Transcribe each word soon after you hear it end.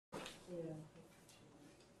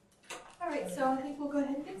right, so I think we'll go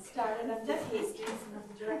ahead and get started. I'm Deb Hastings, and I'm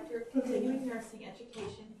the Director of Continuing Nursing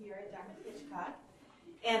Education here at Dartmouth-Hitchcock.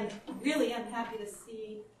 And really, I'm happy to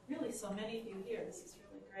see so many of you here. This is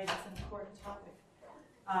really great. It's an important topic.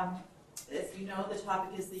 As you know, the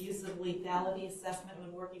topic is the use of lethality assessment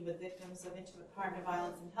when working with victims of intimate partner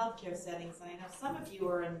violence in healthcare settings. And I know some of you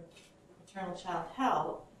are in maternal child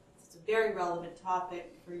health. It's a very relevant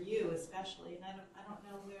topic for you, especially. And I don't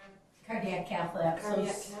know where. Cardiac cath lab.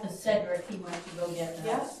 Cardiac so cath. Cedric, he went to go get that.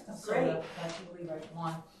 Yes, So great. that's really right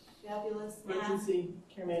one. Fabulous. Emergency,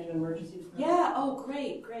 care management emergencies. Yeah, oh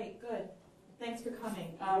great, good. Thanks for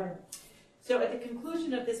coming. So at the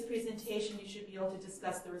conclusion of this presentation, you should be able to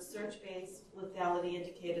discuss the research-based lethality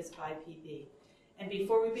indicators of IPV. And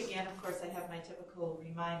before we begin, of course, I have my typical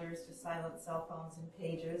reminders to silence cell phones and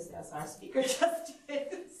pagers, as our speaker just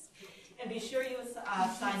did. And be sure you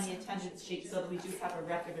sign the attendance sheet so that we do have a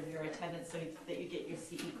record of your attendance so that you get your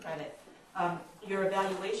CE credit. Your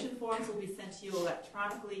evaluation forms will be sent to you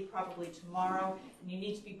electronically, probably tomorrow, and you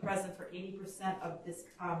need to be present for 80% of this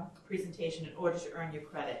presentation in order to earn your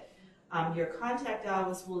credit. Your contact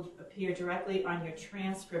hours will appear directly on your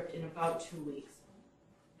transcript in about 2 weeks.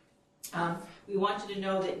 We want you to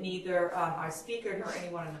know that neither our speaker nor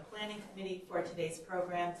anyone on the planning committee for today's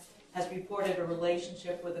program has reported a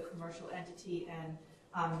relationship with a commercial entity, and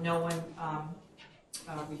no one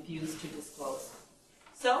refused to disclose.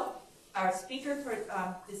 So, our speaker for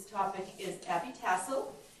this topic is Abby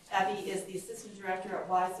Tassel. Abby is the Assistant Director at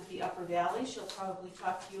WISE of the Upper Valley. She'll probably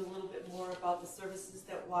talk to you a little bit more about the services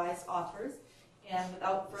that WISE offers. And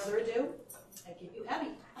without further ado, I give you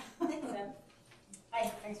Abby. Thanks, Deb. Hi,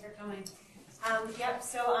 thanks for coming.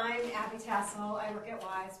 So I'm Abby Tassel. I work at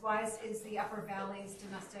WISE. WISE is the Upper Valley's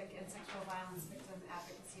domestic and sexual violence victim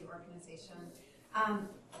advocacy organization.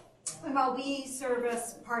 Well, we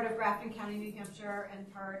service part of Grafton County, New Hampshire,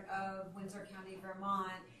 and part of Windsor County,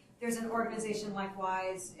 Vermont. There's an organization like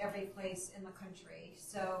WISE every place in the country.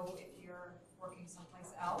 So if you're working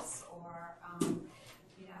someplace else or or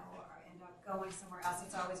end up going somewhere else,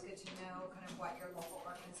 it's always good to know kind of what your local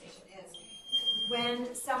organization is.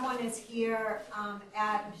 When someone is here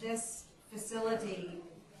at this facility,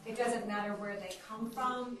 it doesn't matter where they come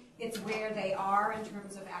from, it's where they are in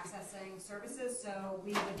terms of accessing services. So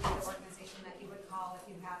we would be the organization that you would call if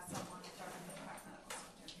you have someone at Dartmouth Medical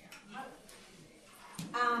Center here.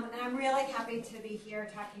 And I'm really happy to be here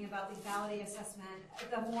talking about lethality assessment.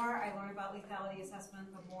 The more I learn about lethality assessment,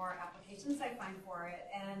 the more applications I find for it.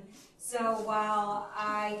 And so while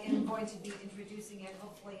I am going to be introducing it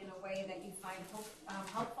hopefully in a way that you find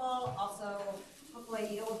helpful, also hopefully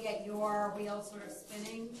you'll get your wheels sort of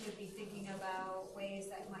spinning to be thinking about ways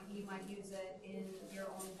that you might use it in your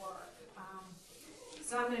own work.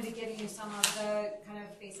 So I'm going to be giving you some of the kind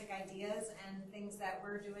of basic ideas and things that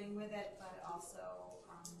we're doing with it, but also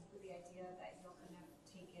with the idea that you'll kind of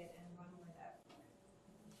take it and run with it.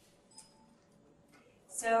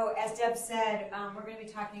 So as Deb said, we're going to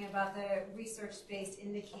be talking about the research-based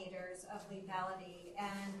indicators of lethality.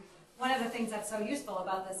 And one of the things that's so useful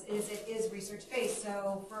about this is it is research-based.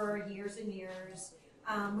 So for years and years,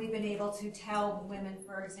 we've been able to tell women,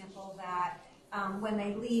 for example, that when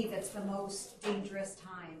they leave, it's the most dangerous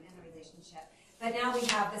time in a relationship. But now we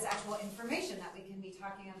have this actual information that we can be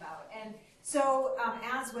talking about. And so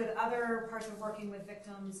as with other parts of working with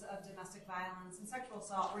victims of domestic violence and sexual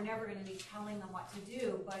assault, we're never going to be telling them what to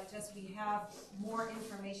do, but just we have more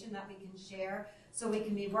information that we can share so we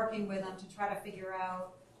can be working with them to try to figure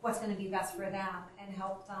out what's going to be best for them and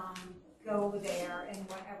help them go there in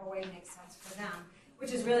whatever way makes sense for them,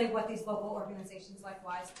 which is really what these local organizations like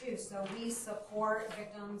WISE do. So we support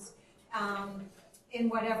victims in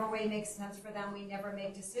whatever way makes sense for them. We never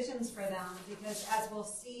make decisions for them because, as we'll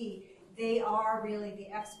see, they are really the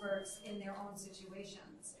experts in their own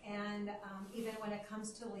situations. And even when it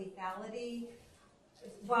comes to lethality,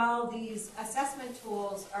 while these assessment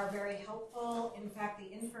tools are very helpful, in fact,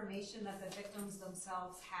 the information that the victims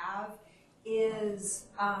themselves have is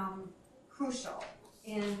crucial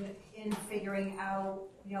in figuring out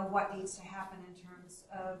what needs to happen in terms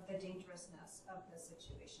of the dangerousness of the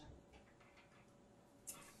situation.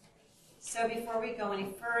 So before we go any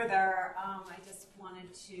further, I just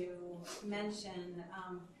wanted to mention,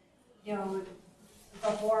 the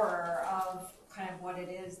horror of kind of what it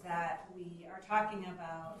is that we are talking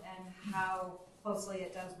about and how closely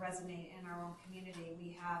it does resonate in our own community.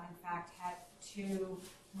 We have, in fact, had 2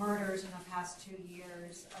 murders in the past 2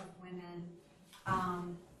 years of women,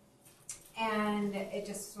 and it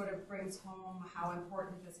just sort of brings home how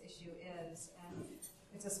important this issue is. And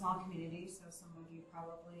it's a small community, so some of you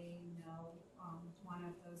probably know one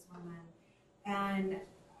of those women. And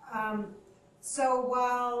So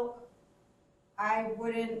while I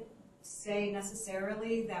wouldn't say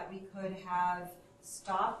necessarily that we could have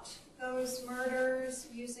stopped those murders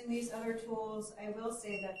using these other tools, I will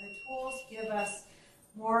say that the tools give us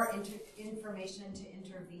more information to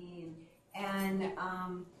intervene and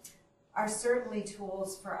are certainly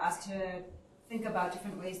tools for us to think about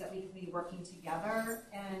different ways that we can be working together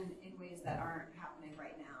and in ways that aren't happening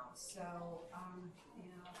right now. So,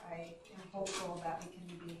 I am hopeful that we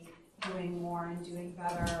can be doing more and doing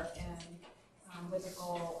better and with the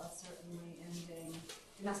goal of certainly ending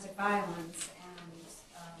domestic violence and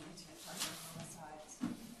intimate partner homicides.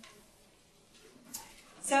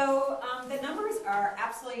 So the numbers are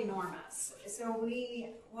absolutely enormous. So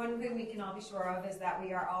one thing we can all be sure of is that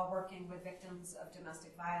we are all working with victims of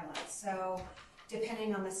domestic violence. So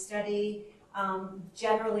depending on the study,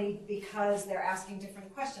 generally because they're asking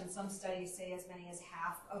different questions, some studies say as many as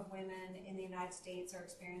half of women in the United States have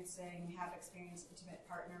experienced intimate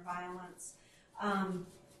partner violence.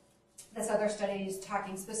 This other study is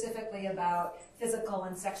talking specifically about physical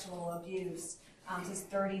and sexual abuse. This is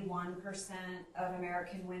 31% of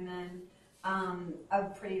American women. A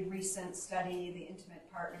pretty recent study, the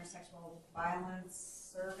Intimate Partner Sexual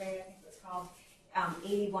Violence Survey, I think it was called,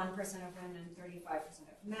 81% of women, 35%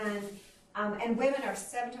 of men. And women are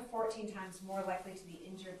 7 to 14 times more likely to be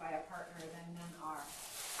injured by a partner than men are.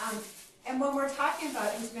 And when we're talking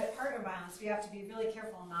about intimate partner violence, we have to be really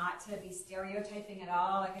careful not to be stereotyping at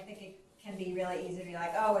all. Like, I think it can be really easy to be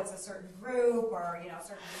like, oh, it's a certain group or, a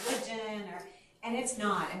certain religion, and it's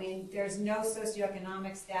not. I mean, there's no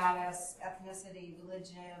socioeconomic status, ethnicity,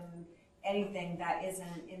 religion, anything that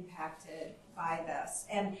isn't impacted by this.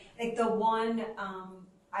 And I think the one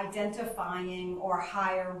identifying or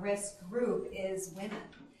higher risk group is women.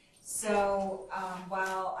 So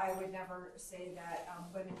while I would never say that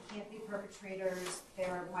women can't be perpetrators,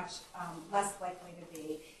 they're much less likely to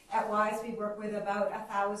be. At WISE, we work with about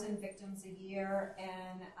 1,000 victims a year,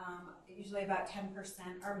 and usually about 10%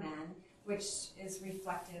 are men, which is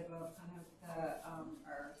reflective of kind of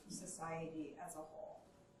our society as a whole.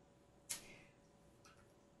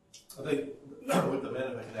 I think with the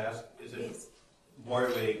men, if I could ask, is it more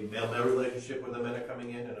of a male-male relationship where the men are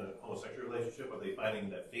coming in and a homosexual relationship? Or are they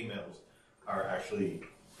finding that females are actually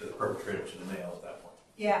the perpetrator to the male at that point?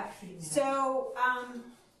 Yeah. So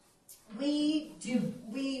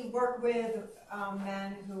we work with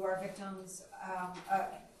men who are victims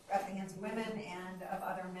at the hands of women and of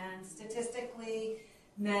other men. Statistically,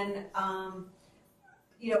 men,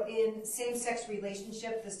 in same-sex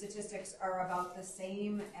relationship, the statistics are about the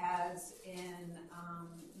same as in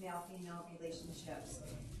male-female relationships.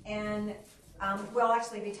 And we'll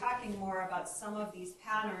actually be talking more about some of these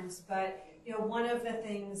patterns, but one of the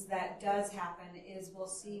things that does happen is we'll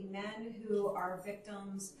see men who are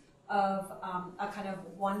victims of a kind of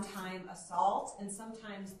one-time assault, and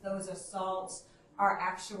sometimes those assaults are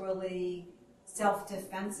actually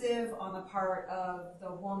self-defensive on the part of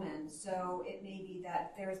the woman. So it may be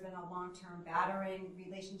that there's been a long-term battering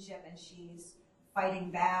relationship and she's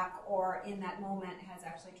fighting back, or in that moment has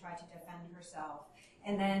actually tried to defend herself.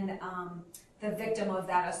 And then the victim of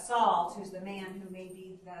that assault, who's the man who may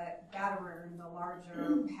be the batterer in the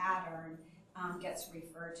larger pattern, gets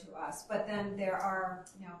referred to us. But then there are,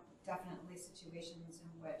 definitely situations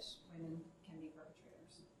in which women can be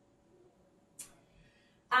perpetrators.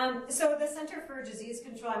 So the Center for Disease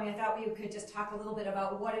Control, I thought we could just talk a little bit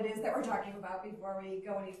about what it is that we're talking about before we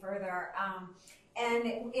go any further. And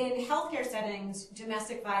in healthcare settings,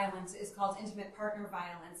 domestic violence is called intimate partner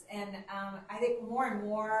violence. And I think more and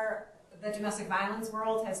more the domestic violence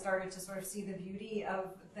world has started to sort of see the beauty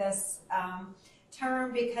of this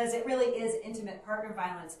term, because it really is intimate partner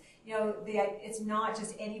violence. It's not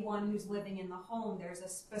just anyone who's living in the home. There's a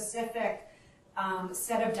specific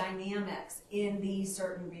set of dynamics in these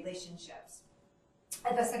certain relationships.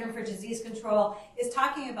 The Center for Disease Control is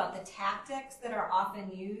talking about the tactics that are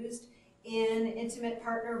often used in intimate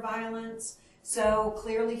partner violence. So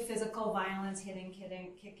clearly physical violence, hitting,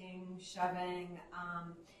 kicking, shoving,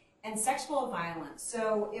 and sexual violence.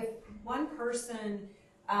 So if one person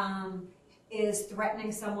is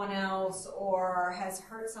threatening someone else or has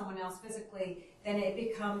hurt someone else physically, then it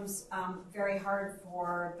becomes very hard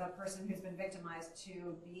for the person who's been victimized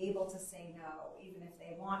to be able to say no, even if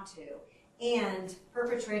they want to. And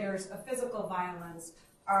perpetrators of physical violence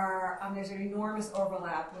there's an enormous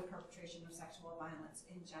overlap with perpetration of sexual violence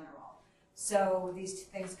in general. So these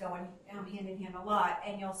things go hand in hand a lot,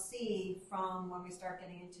 and you'll see from when we start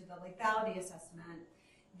getting into the lethality assessment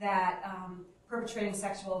that perpetrating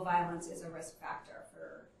sexual violence is a risk factor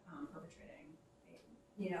for perpetrating,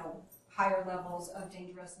 higher levels of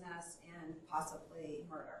dangerousness and possibly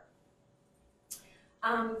murder.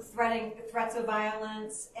 Threats of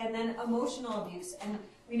violence, and then emotional abuse. And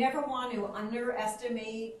we never want to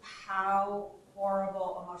underestimate how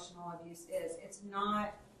horrible emotional abuse is. It's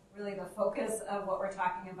not really the focus of what we're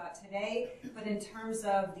talking about today, but in terms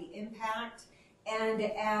of the impact and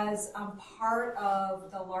as part of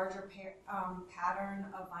the larger pattern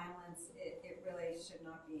of violence, it really should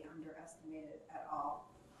not be underestimated at all.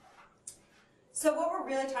 So what we're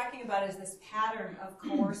really talking about is this pattern of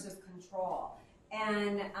coercive control.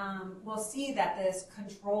 And we'll see that this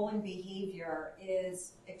controlling behavior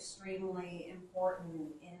is extremely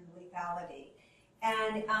important in lethality.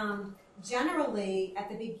 And generally, at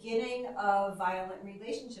the beginning of violent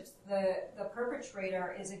relationships, the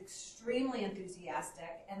perpetrator is extremely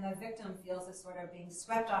enthusiastic, and the victim feels this sort of being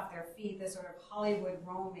swept off their feet, this sort of Hollywood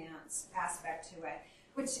romance aspect to it,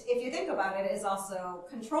 which, if you think about it, is also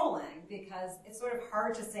controlling, because it's sort of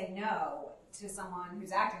hard to say no to someone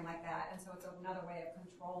who's acting like that, and so it's another way of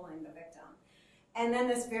controlling the victim. And then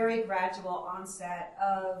this very gradual onset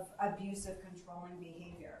of abusive controlling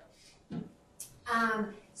behavior.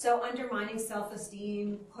 So undermining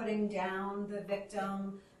self-esteem, putting down the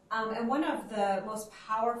victim, and one of the most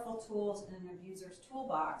powerful tools in an abuser's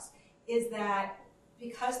toolbox is that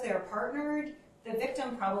because they're partnered, the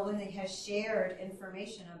victim probably has shared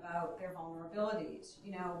information about their vulnerabilities,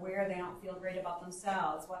 where they don't feel great about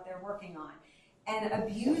themselves, what they're working on. And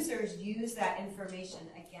abusers use that information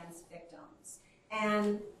against victims.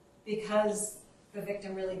 And because the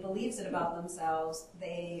victim really believes it about themselves,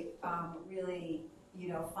 they really,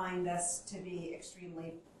 find this to be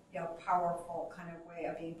extremely, powerful kind of way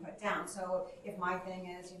of being put down. So if my thing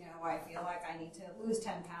is, I feel like I need to lose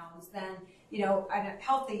 10 pounds, then, a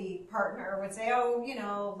healthy partner would say, oh,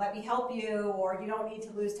 let me help you, or you don't need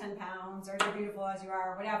to lose 10 pounds, or you're beautiful as you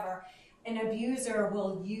are, or whatever. An abuser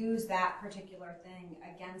will use that particular thing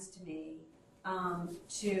against me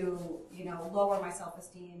to, lower my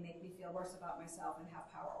self-esteem, make me feel worse about myself, and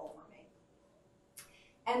have power over me.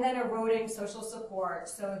 And then eroding social support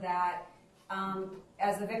so that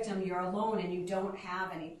as the victim, you're alone and you don't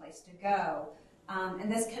have any place to go.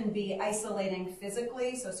 And this can be isolating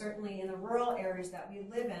physically, so certainly in the rural areas that we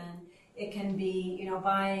live in, it can be,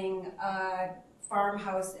 buying a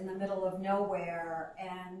farmhouse in the middle of nowhere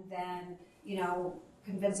and then,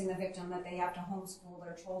 convincing the victim that they have to homeschool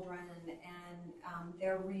their children, and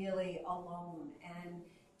they're really alone and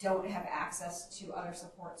don't have access to other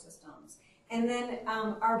support systems. And then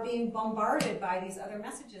are being bombarded by these other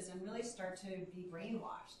messages and really start to be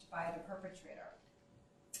brainwashed by the perpetrator.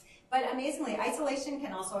 But amazingly, isolation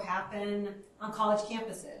can also happen on college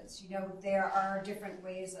campuses. There are different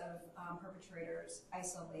ways of perpetrators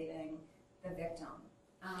isolating the victim.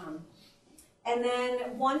 And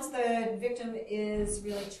then once the victim is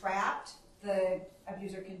really trapped, the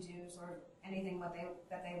abuser can do sort of anything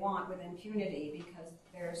that they want with impunity, because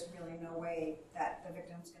there's really no way that the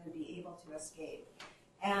victim's going to be able to escape.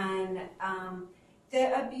 And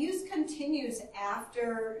the abuse continues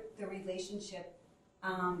after the relationship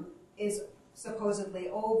is supposedly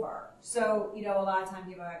over. So, a lot of times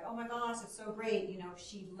people are like, oh my gosh, it's so great,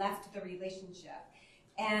 she left the relationship.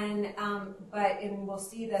 And we'll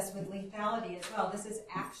see this with lethality as well. This is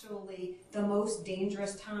actually the most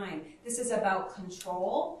dangerous time. This is about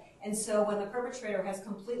control. And so when the perpetrator has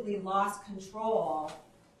completely lost control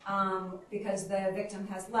because the victim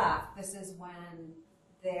has left, this is when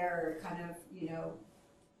they're kind of,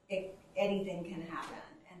 anything can happen.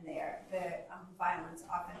 And the violence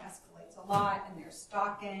often escalates a lot, and there's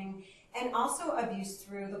stalking, and also abuse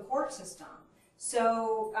through the court system.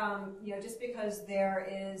 So, just because there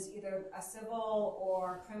is either a civil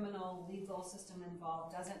or criminal legal system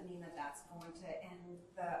involved doesn't mean that that's going to end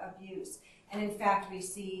the abuse. And in fact, we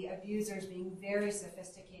see abusers being very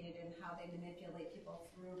sophisticated in how they manipulate people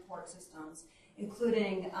through court systems,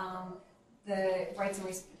 including the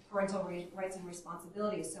parental rights and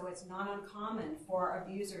responsibilities. So it's not uncommon for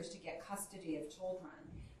abusers to get custody of children,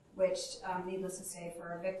 which, needless to say,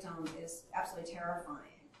 for a victim is absolutely terrifying.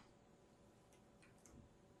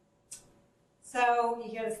 So you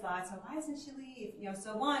hear this thought, so why doesn't she leave?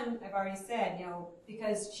 So one, I've already said,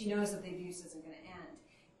 because she knows that the abuse isn't going to end.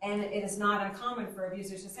 And it is not uncommon for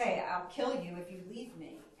abusers to say, I'll kill you if you leave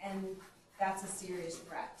me. And that's a serious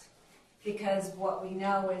threat. Because what we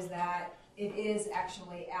know is that it is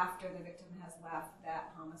actually after the victim has left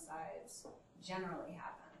that homicides generally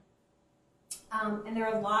happen. And there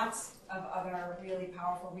are lots of other really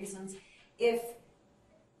powerful reasons.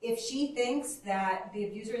 If she thinks that the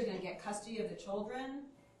abuser is going to get custody of the children,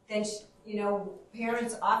 then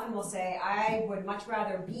parents often will say, I would much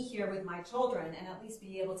rather be here with my children and at least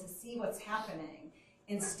be able to see what's happening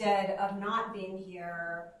instead of not being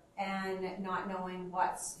here and not knowing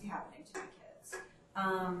what's happening to my kids.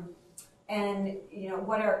 And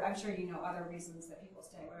I'm sure you know other reasons that people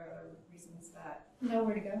stay. What are other reasons that?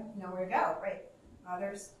 Nowhere to go. Nowhere to go, right?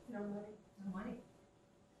 Others? No money. No money.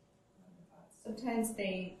 Sometimes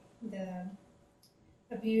the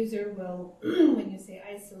abuser will, when you say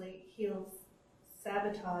isolate, he'll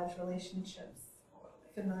sabotage relationships,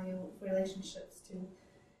 familial relationships, to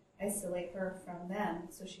isolate her from them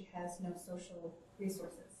so she has no social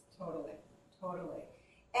resources. Totally.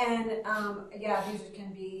 And abusers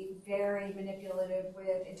can be very manipulative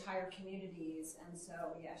with entire communities, and so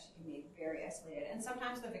she can be very isolated. And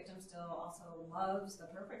sometimes the victim still also loves the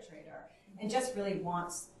perpetrator and just really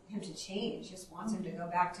wants him to change, just wants him to go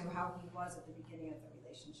back to how he was at the beginning of the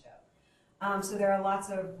relationship. So there are lots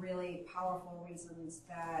of really powerful reasons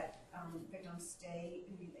that victims stay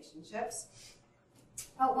in relationships.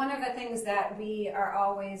 One of the things that we are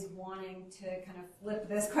always wanting to kind of flip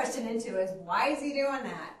this question into is, why is he doing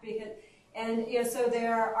that? So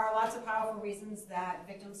there are lots of powerful reasons that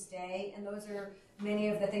victims stay, and those are many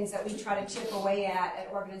of the things that we try to chip away at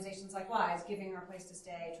organizations like WISE, giving her a place to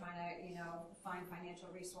stay, trying to find financial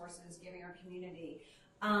resources, giving her community.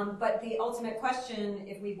 But the ultimate question,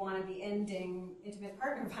 if we want to be ending intimate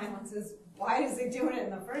partner violence, is why is he doing it in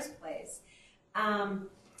the first place?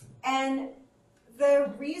 And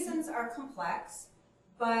the reasons are complex,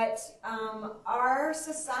 but our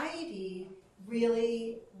society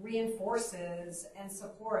really reinforces and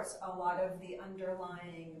supports a lot of the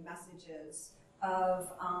underlying messages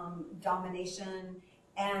of domination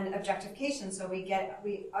and objectification. So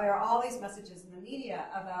we are all these messages in the media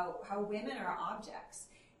about how women are objects,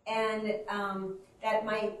 and that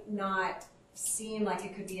might not seem like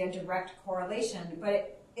it could be a direct correlation,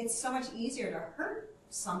 but it's so much easier to hurt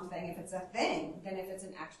something if it's a thing than if it's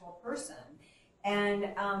an actual person.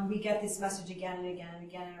 And we get this message again and again and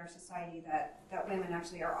again in our society that women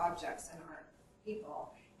actually are objects and aren't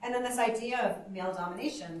people. And then this idea of male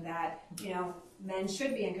domination, that men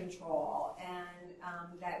should be in control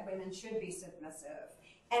and that women should be submissive.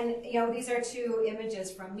 And these are two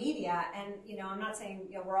images from media, and I'm not saying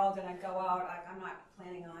we're all going to go out. I'm not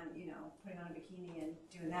planning on putting on a bikini and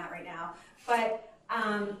doing that right now, but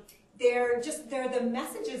they're the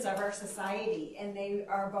messages of our society, and they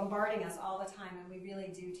are bombarding us all the time, and we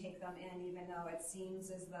really do take them in, even though it seems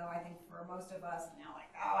as though, I think for most of us now, like,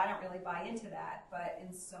 oh, I don't really buy into that, but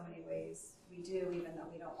in so many ways we do, even though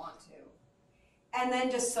we don't want to. And then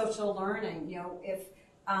just social learning, if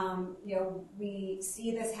we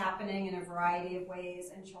see this happening in a variety of ways,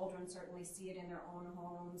 and children certainly see it in their own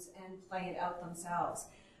homes and play it out themselves.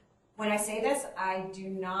 When I say this, I do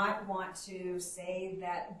not want to say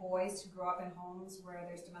that boys who grow up in homes where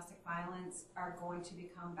there's domestic violence are going to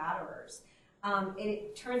become batterers.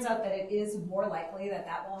 It turns out that it is more likely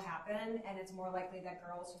that will happen, and it's more likely that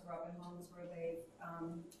girls who grow up in homes where they've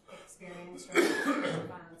experienced domestic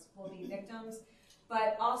violence will be victims.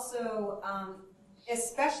 But also,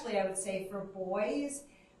 especially I would say for boys,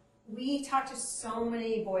 we talk to so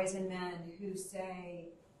many boys and men who say,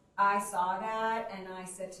 I saw that and I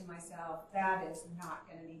said to myself, that is not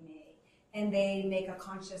going to be me. And they make a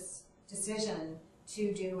conscious decision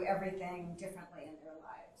to do everything differently in their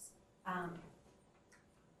lives.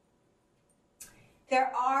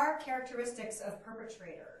 There are characteristics of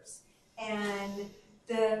perpetrators, and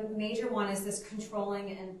the major one is this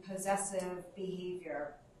controlling and possessive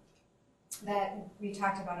behavior that we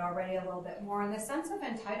talked about already a little bit more, and the sense of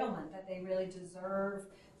entitlement that they really deserve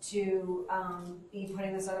to be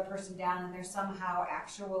putting this other person down, and they're somehow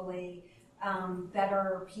actually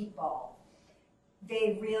better people.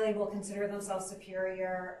 They really will consider themselves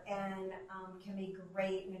superior and can be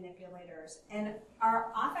great manipulators, and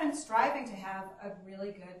are often striving to have a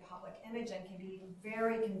really good public image and can be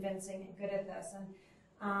very convincing and good at this.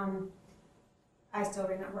 And I still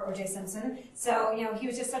remember O.J. Simpson. So, he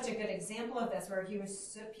was just such a good example of this, where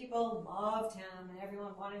people loved him and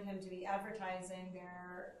everyone wanted him to be advertising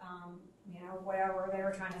their, whatever they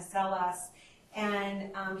were trying to sell us.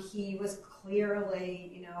 And he was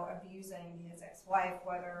clearly, abusing his ex-wife,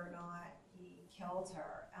 whether or not he killed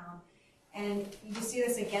her. And you see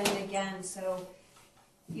this again and again. So,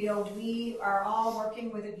 we are all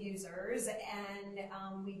working with abusers,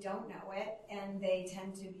 and we don't know it, and they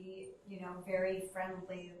tend to be, very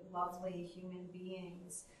friendly, lovely human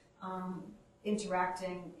beings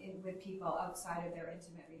interacting with people outside of their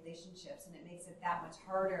intimate relationships, and it makes it that much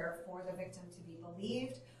harder for the victim to be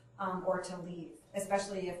believed, or to leave,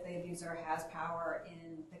 especially if the abuser has power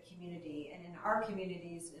in the community. And in our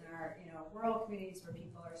communities, in our rural communities where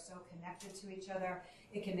people are so connected to each other,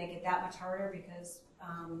 it can make it that much harder because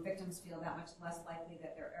victims feel that much less likely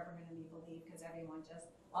that they're ever going to be believed because everyone just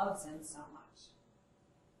loves him so much.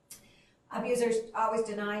 Abusers always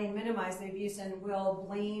deny and minimize the abuse and will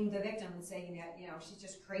blame the victim and say, she's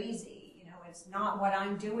just crazy. It's not what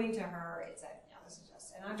I'm doing to her. It's that, this is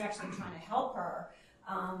just, and I'm actually trying to help her,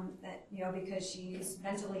 because she's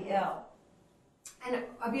mentally ill. And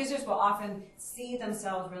abusers will often see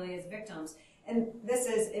themselves really as victims. And this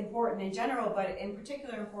is important in general, but in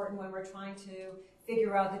particular important when we're trying to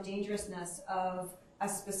figure out the dangerousness of a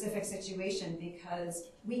specific situation, because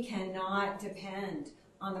we cannot depend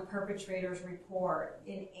on the perpetrator's report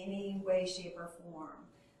in any way, shape, or form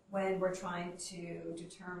when we're trying to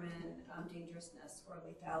determine dangerousness or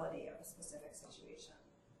lethality of a specific situation.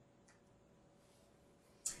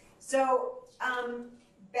 So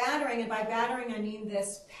battering, and by battering I mean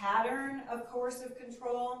this pattern of coercive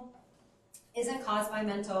control, isn't caused by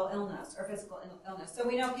mental illness or physical illness. So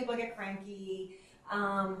we know people get cranky,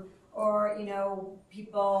 or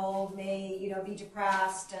people may be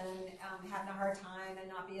depressed and having a hard time and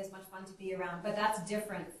not be as much fun to be around. But that's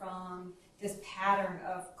different from this pattern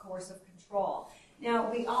of coercive control.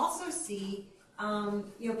 Now we also see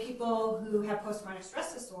people who have post-traumatic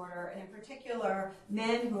stress disorder, and in particular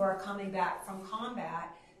men who are coming back from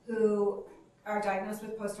combat who are diagnosed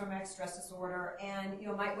with post-traumatic stress disorder and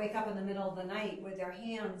might wake up in the middle of the night with their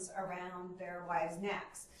hands around their wives'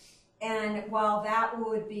 necks. And while that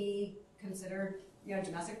would be considered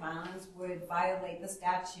domestic violence, would violate the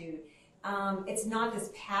statute, it's not this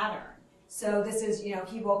pattern. So this is,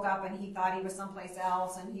 he woke up and he thought he was someplace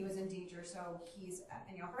else and he was in danger, so he's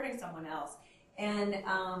hurting someone else. And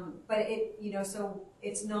but it so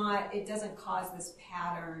it's not, it doesn't cause this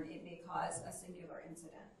pattern. It may cause a singular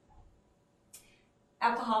incident.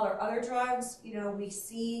 Alcohol or other drugs, we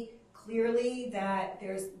see clearly that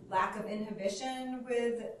there's lack of inhibition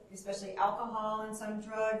with especially alcohol and some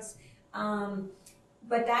drugs.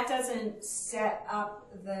 But that doesn't set up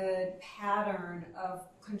the pattern of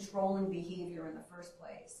controlling behavior in the first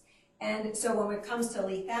place. And so when it comes to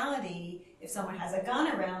lethality, if someone has a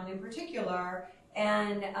gun around in particular,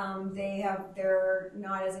 and they're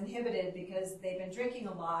not as inhibited because they've been drinking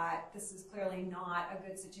a lot, this is clearly not a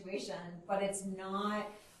good situation, but it's not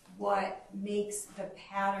what makes the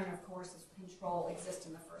pattern of coercive control exist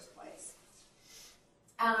in the first place.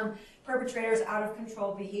 Perpetrators out of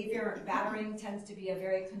control behavior, battering tends to be a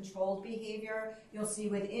very controlled behavior. You'll see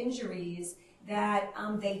with injuries that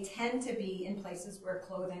they tend to be in places where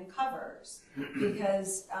clothing covers,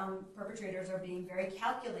 because perpetrators are being very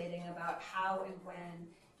calculating about how and when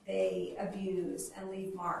they abuse and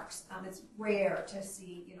leave marks. It's rare to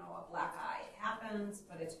see, a black eye. It happens,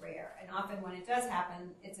 but it's rare. And often when it does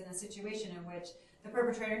happen, it's in a situation in which the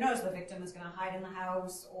perpetrator knows the victim is going to hide in the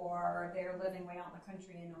house, or they're living way out in the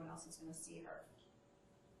country and no one else is going to see her.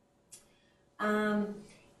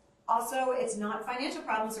 Also, it's not financial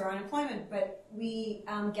problems or unemployment, but we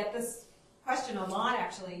get this question a lot,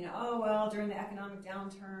 actually. Oh, well, during the economic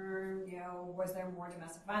downturn, was there more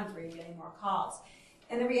domestic violence? Were you getting more calls?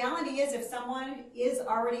 And the reality is, if someone is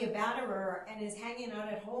already a batterer and is hanging out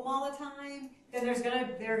at home all the time, then there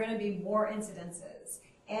are going to be more incidences,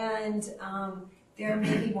 and there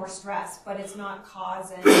may be more stress, but it's not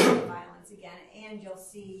causing violence again. And you'll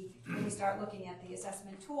see when we start looking at the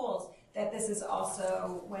assessment tools that this is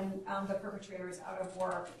also, when the perpetrator is out of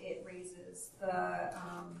work, it raises the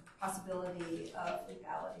possibility of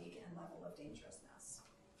lethality and level of dangerousness.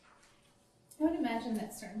 I would imagine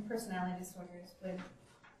that certain personality disorders would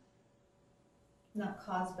not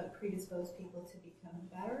cause but predispose people to become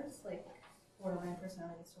batterers, like borderline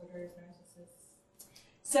personality disorders, narcissists.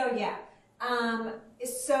 So yeah.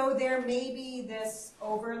 So there may be this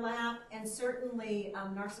overlap, and certainly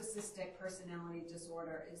narcissistic personality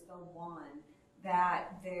disorder is the one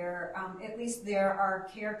that at least there are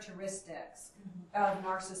characteristics of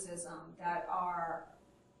narcissism that are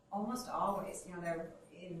almost always, they're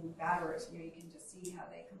in batterers, you can just see how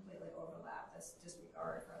they completely overlap this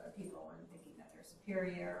disregard for other people and thinking that they're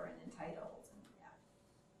superior and entitled.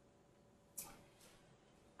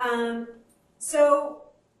 And, so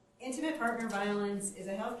intimate partner violence is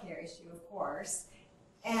a healthcare issue, of course,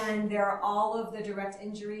 and there are all of the direct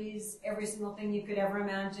injuries, every single thing you could ever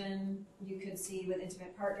imagine you could see with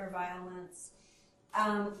intimate partner violence.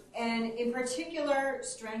 And in particular,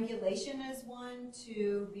 strangulation is one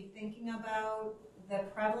to be thinking about. The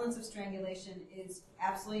prevalence of strangulation is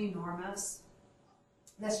absolutely enormous.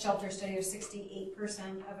 This shelter study of 68%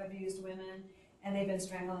 of abused women and they've been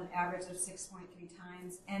strangled an average of 6.3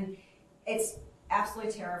 times, and it's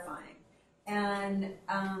absolutely terrifying. And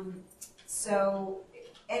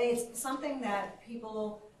and it's something that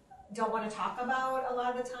people don't want to talk about a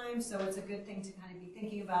lot of the time, so it's a good thing to kind of be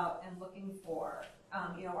thinking about and looking for.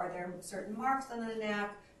 Are there certain marks on the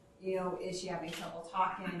neck? Is she having trouble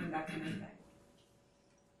talking? That kind of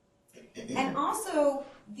thing. And also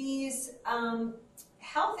these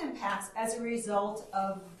health impacts as a result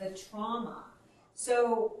of the trauma.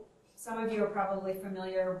 So some of you are probably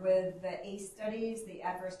familiar with the ACE studies, the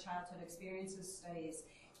Adverse Childhood Experiences studies.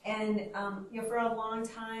 And for a long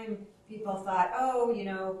time, people thought,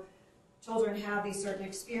 children have these certain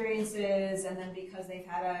experiences, and then because they've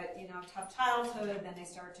had a tough childhood, then they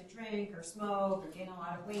start to drink or smoke or gain a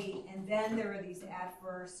lot of weight, and then there are these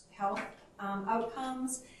adverse health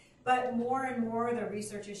outcomes. But more and more, the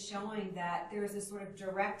research is showing that there is this sort of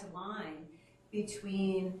direct line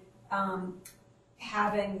between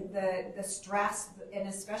having the stress, and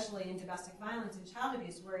especially in domestic violence and child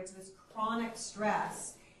abuse, where it's this chronic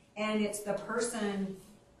stress, and it's the person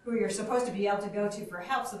who you're supposed to be able to go to for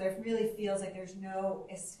help, so there really feels like there's no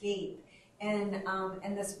escape. And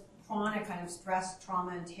this chronic kind of stress,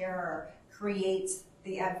 trauma, and terror creates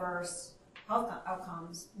the adverse health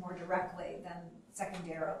outcomes more directly than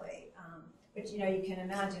secondarily. But you can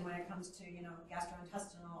imagine when it comes to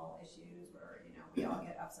gastrointestinal issues, where we all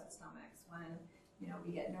get upset stomachs when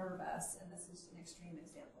we get nervous, and this is an extreme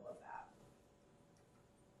example of that.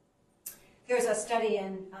 There's a study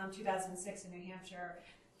in 2006 in New Hampshire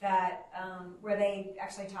that where they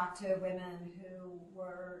actually talked to women who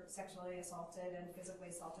were sexually assaulted and physically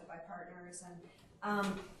assaulted by partners,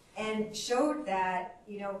 and showed that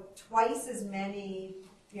twice as many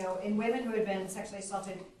in women who had been sexually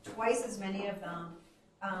assaulted, twice as many of them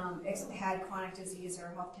had chronic disease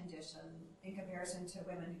or health condition in comparison to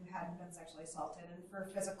women who hadn't been sexually assaulted. And for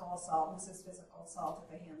physical assault, this is physical assault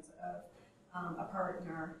at the hands of a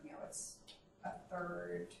partner, it's a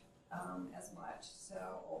third as much,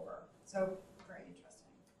 so very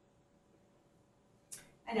interesting.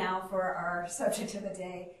 And now for our subject of the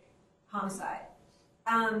day, homicide.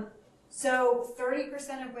 So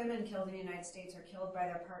 30% of women killed in the United States are killed by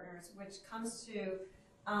their partners, which comes to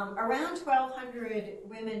around 1,200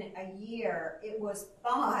 women a year. It was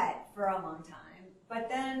thought for a long time, but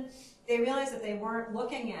then they realized that they weren't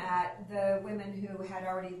looking at the women who had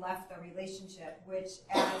already left the relationship, which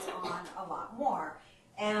adds on a lot more.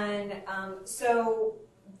 And so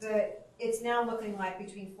it's now looking like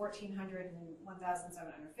between 1,400 and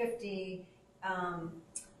 1,750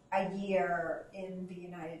 a year in the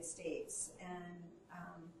United States. And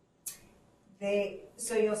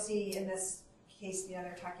so you'll see in this case,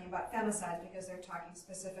 they're talking about femicide because they're talking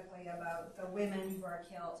specifically about the women who are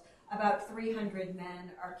killed. About 300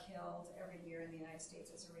 men are killed every year in the United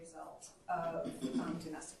States as a result of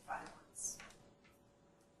domestic violence.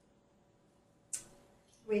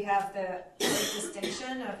 We have the great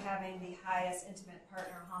distinction of having the highest intimate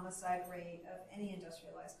partner homicide rate of any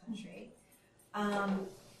industrialized country.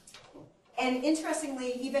 And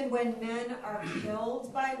interestingly, even when men are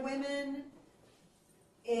killed by women,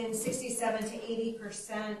 in 67 to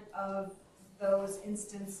 80% of those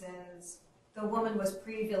instances, the woman was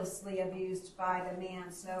previously abused by the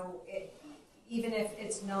man. So even if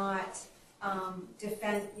it's not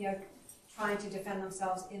trying to defend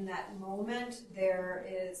themselves in that moment, there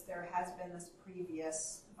has been this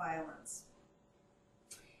previous violence.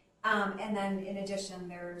 And then in addition,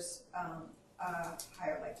 there's a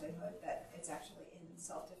higher likelihood that it's actually in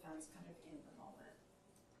self-defense, kind of in the moment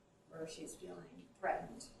where she's feeling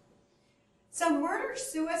threatened. So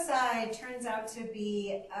murder-suicide turns out to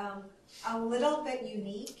be a little bit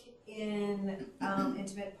unique in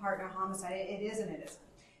intimate partner homicide. It is and it isn't.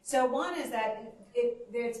 So one is that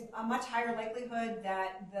there's a much higher likelihood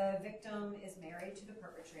that the victim is married to the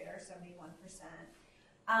perpetrator, 71%.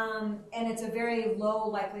 And it's a very low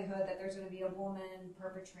likelihood that there's going to be a woman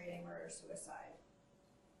perpetrating murder-suicide.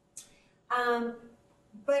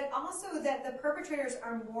 But also that the perpetrators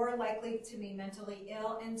are more likely to be mentally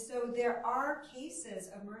ill, and so there are cases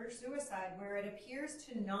of murder-suicide where it appears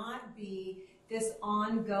to not be this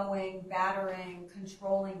ongoing, battering,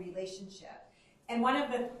 controlling relationship. And one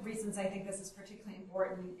of the reasons I think this is particularly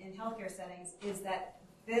important in healthcare settings is that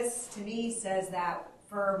this, to me, says that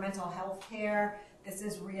for mental health care, this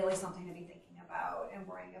is really something to be thinking about and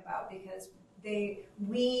worrying about, because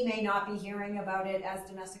we may not be hearing about it as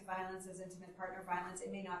domestic violence, as intimate partner violence.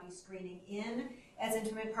 It may not be screening in as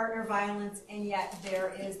intimate partner violence, and yet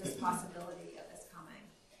there is this possibility of this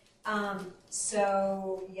coming.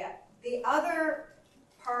 So yeah, the other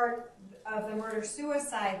part of the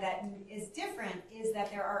murder-suicide that is different is that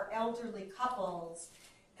there are elderly couples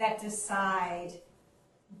that decide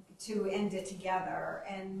to end it together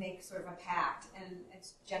and make sort of a pact, and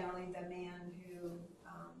it's generally the man who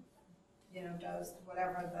does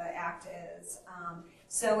whatever the act is.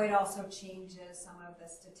 So it also changes some of the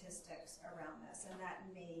statistics around this, and that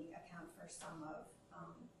may account for some of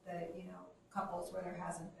the couples where there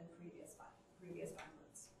hasn't been previous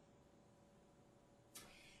violence.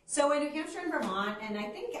 So in New Hampshire and Vermont, and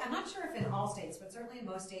I'm not sure if in all states, but certainly in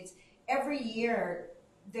most states, every year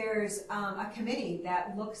there's a committee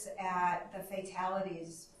that looks at the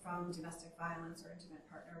fatalities from domestic violence or intimate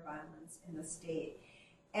partner violence in the state.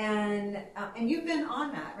 And you've been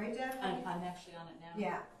on that, right, Deb? I'm actually on it now.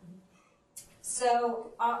 Yeah.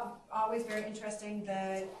 So always very interesting.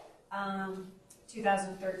 The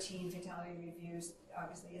 2013 fatality reviews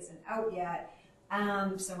obviously isn't out yet.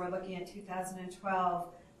 So we're looking at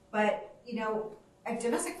 2012. But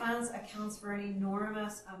domestic violence accounts for an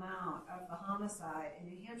enormous amount of the homicide in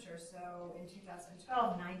New Hampshire. So in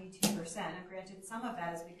 2012, 92%. And granted, some of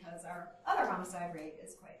that is because our other homicide rate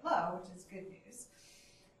is quite low, which is good news.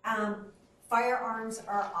 Firearms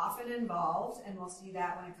are often involved, and we'll see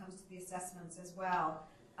that when it comes to the assessments as well.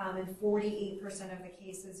 In 48% of the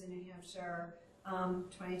cases in New Hampshire,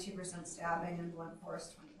 22% stabbing and blunt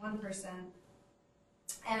force, 21%.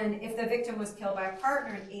 And if the victim was killed by a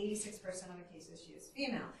partner, in 86% of the cases she was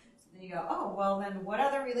female. So then you go, oh, well then what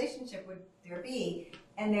other relationship would there be?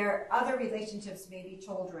 And their other relationships may be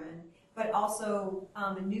children, but also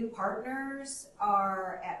new partners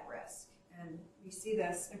are at risk. And we see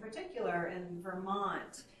this in particular in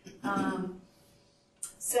Vermont.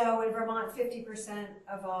 So in Vermont, 50%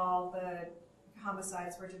 of all the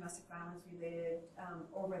homicides were domestic violence related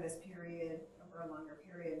over this period, over a longer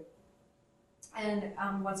period. And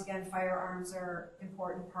once again, firearms are an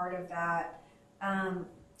important part of that.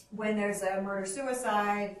 When there's a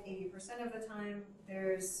murder-suicide, 80% of the time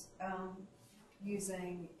there's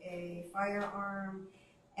using a firearm,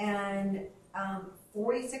 and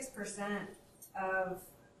 46% of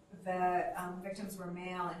the victims were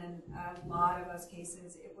male, and in a lot of those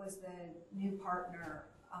cases, it was the new partner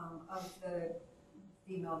of the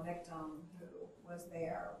female victim who was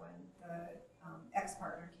there when the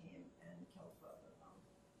ex-partner came and killed both of them.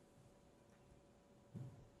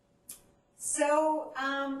 So,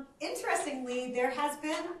 interestingly, there has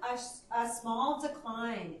been a small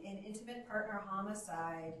decline in intimate partner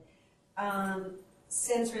homicide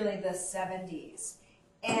since really the 70s.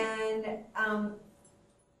 And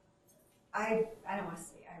I don't want to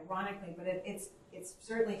say ironically, but it's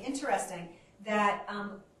certainly interesting that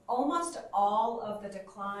almost all of the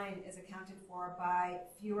decline is accounted for by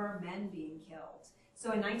fewer men being killed.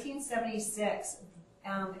 So in 1976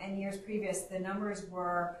 and years previous, the numbers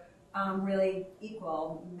were really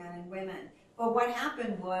equal, men and women. But what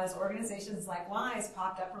happened was organizations like WISE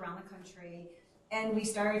popped up around the country, and we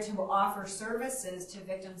started to offer services to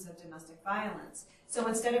victims of domestic violence. So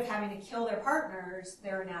instead of having to kill their partners,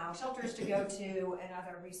 there are now shelters to go to and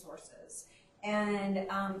other resources. And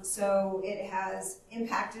so it has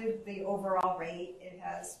impacted the overall rate. It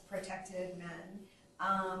has protected men.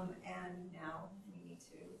 And now we need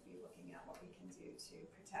to be looking at what we can do to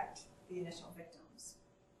protect the initial victims.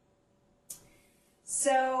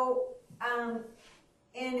 So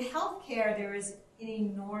in healthcare, there is an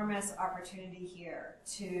enormous opportunity here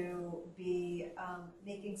to be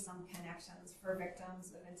making some connections for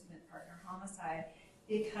victims of intimate partner homicide,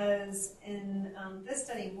 because in this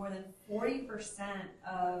study, more than 40%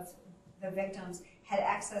 of the victims had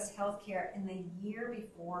accessed health care in the year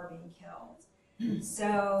before being killed.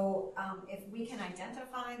 So if we can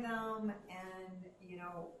identify them and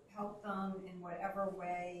help them in whatever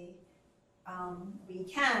way we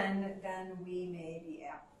can, then we may be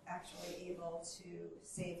actually able to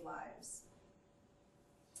save lives.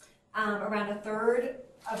 Around a third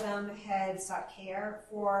of them had sought care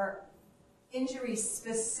for injuries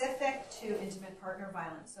specific to intimate partner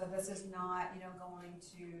violence. So this is not, going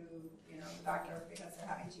to, the doctor because they're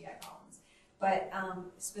having GI problems, but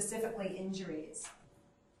specifically injuries.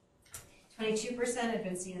 22% had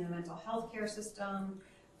been seen in the mental health care system,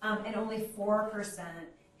 and only 4%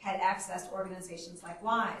 had accessed organizations like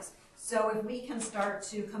WISE. So if we can start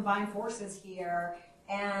to combine forces here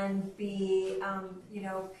and be,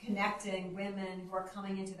 connecting women who are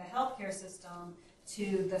coming into the healthcare system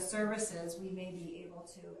to the services, we may be able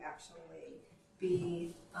to actually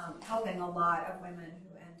be helping a lot of women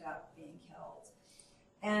who end up being killed.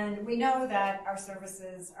 And we know that our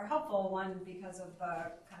services are helpful, one, because of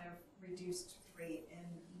the kind of reduced rate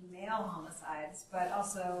in male homicides, but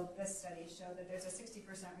also this study showed that there's a 60%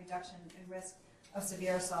 reduction in risk of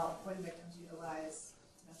severe assault when victims utilize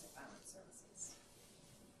domestic violence services.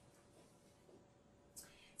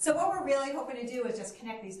 So what we're really hoping to do is just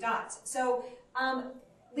connect these dots. So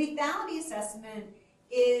lethality assessment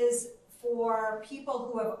is for people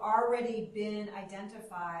who have already been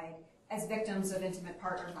identified as victims of intimate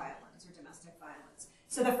partner violence or domestic violence.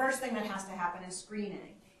 So the first thing that has to happen is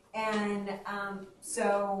screening. And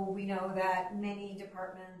so we know that many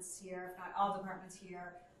departments here, if not all departments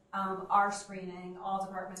here, are screening. All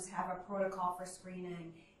departments have a protocol for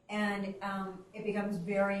screening. And it becomes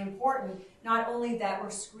very important, not only that we're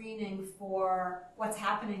screening for what's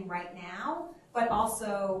happening right now, but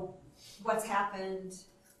also what's happened,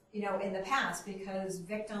 in the past, because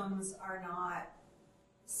victims are not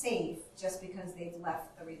safe just because they've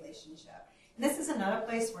left the relationship. And this is another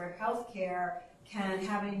place where healthcare can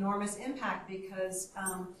have an enormous impact, because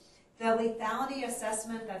the lethality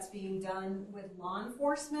assessment that's being done with law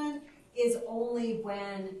enforcement is only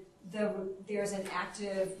when there's an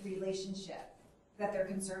active relationship that they're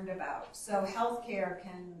concerned about. So healthcare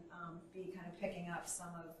can be kind of picking up some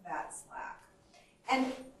of that slack.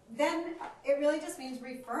 And then it really just means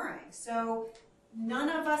referring. So none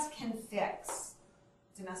of us can fix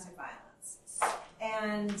domestic violence.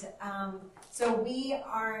 And so we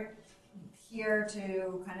aren't here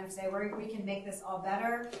to kind of say we can make this all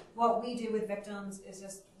better. What we do with victims is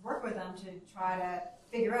just work with them to try to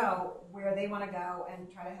figure out where they want to go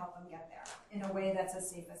and try to help them get there in a way that's as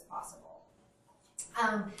safe as possible.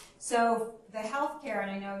 So the healthcare,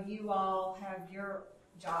 and I know you all have your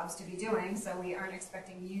jobs to be doing, so we aren't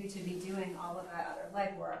expecting you to be doing all of that other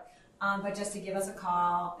legwork, but just to give us a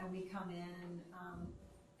call and we come in,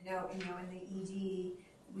 in the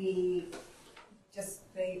ED,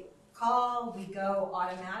 they call, we go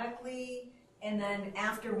automatically, and then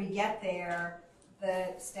after we get there,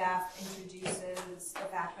 the staff introduces the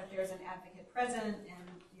fact that there's an advocate present, and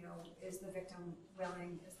is the victim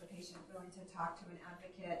willing, is the patient willing to talk to an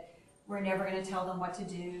advocate. We're never going to tell them what to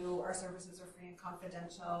do. Our services are free and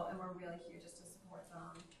confidential, and we're really here just to support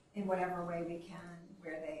them in whatever way we can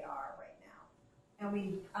where they are right now. And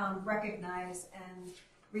we recognize and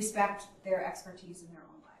respect their expertise in their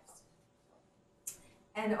own lives.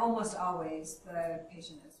 And almost always the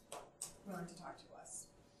patient is willing to talk to us.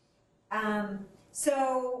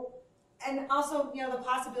 And also, the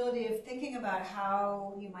possibility of thinking about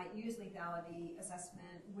how you might use lethality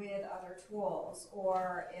assessment with other tools,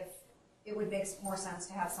 or if it would make more sense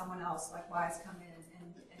to have someone else like WISE come in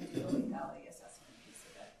and do a lethality assessment piece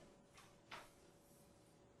of it.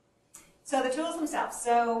 So the tools themselves.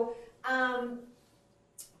 So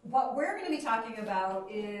what we're going to be talking about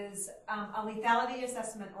is a lethality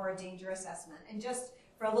assessment or a danger assessment. And just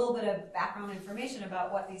for a little bit of background information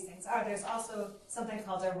about what these things are, there's also something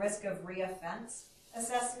called a risk of reoffense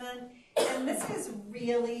assessment. And this is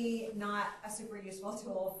really not a super useful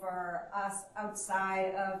tool for us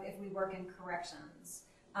outside of if we work in corrections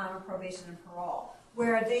or probation and parole,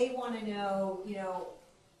 where they want to know,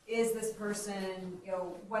 is this person,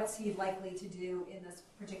 what's he likely to do in this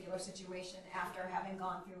particular situation after having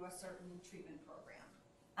gone through a certain treatment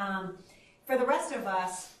program. For the rest of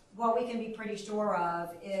us, what we can be pretty sure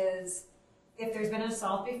of is if there's been an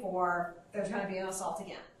assault before, there's going to be an assault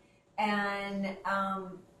again. And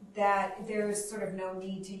that there's sort of no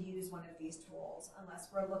need to use one of these tools unless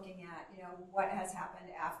we're looking at, what has happened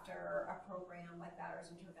after a program like batter's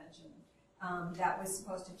intervention that was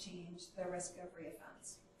supposed to change the risk of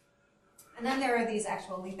reoffense. And then there are these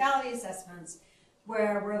actual lethality assessments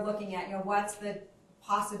where we're looking at, what's the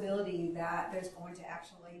possibility that there's going to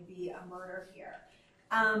actually be a murder here.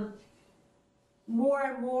 More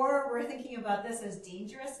and more, we're thinking about this as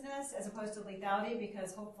dangerousness as opposed to lethality,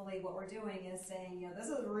 because hopefully what we're doing is saying, this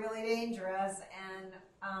is really dangerous, and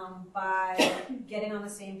by getting on the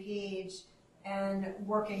same page and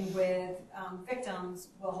working with victims,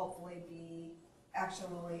 we'll hopefully be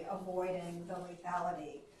actually avoiding the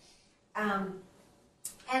lethality.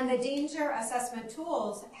 And the danger assessment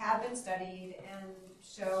tools have been studied and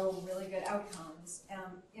show really good outcomes,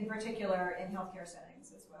 in particular in healthcare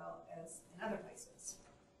settings as well as in other places.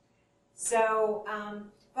 So,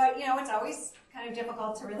 but it's always kind of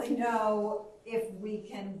difficult to really know if we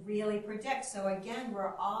can really predict. So again,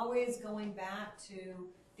 we're always going back to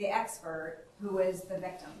the expert, who is the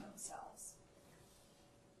victim themselves.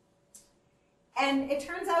 And it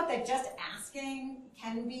turns out that just asking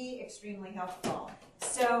can be extremely helpful.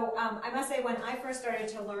 So I must say, when I first started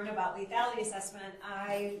to learn about lethality assessment,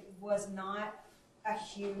 I was not a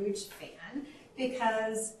huge fan,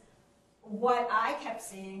 because what I kept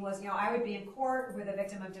seeing was, I would be in court with a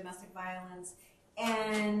victim of domestic violence,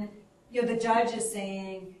 and the judge is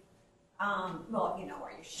saying, well,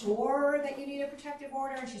 are you sure that you need a protective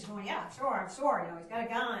order? And she's going, yeah, sure, I'm sure. He's got a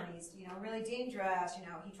gun. He's, really dangerous.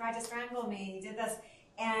 He tried to strangle me. He did this.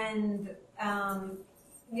 And,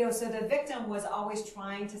 so the victim was always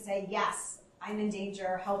trying to say, yes, I'm in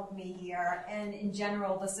danger. Help me here. And in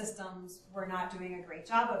general, the systems were not doing a great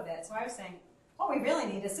job of it. So I was saying, what we really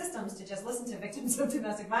need is systems to just listen to victims of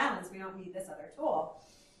domestic violence. We don't need this other tool.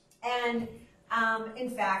 And in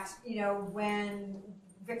fact, when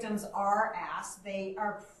victims are asked, they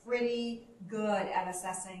are pretty good at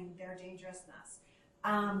assessing their dangerousness,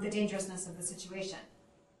 the dangerousness of the situation.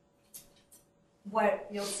 What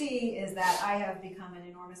you'll see is that I have become an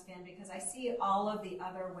enormous fan because I see all of the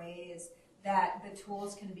other ways that the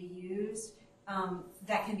tools can be used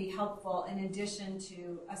that can be helpful in addition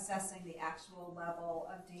to assessing the actual level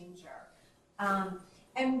of danger.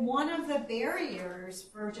 And one of the barriers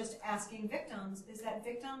for just asking victims is that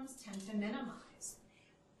victims tend to minimize.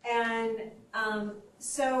 And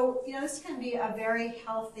so, this can be a very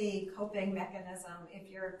healthy coping mechanism. If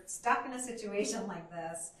you're stuck in a situation like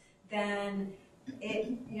this, then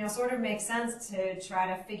it, sort of makes sense to try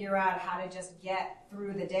to figure out how to just get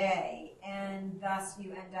through the day. And thus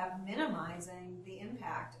you end up minimizing the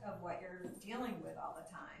impact of what you're dealing with all the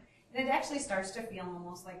time. And it actually starts to feel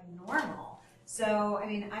almost like normal. So,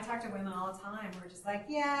 I talk to women all the time who are just like,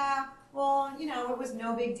 yeah, well, it was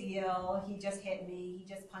no big deal. He just hit me. He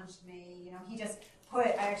just punched me. He just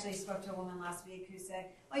I actually spoke to a woman last week who said,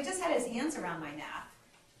 well, he just had his hands around my neck.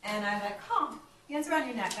 And I'm like, hands around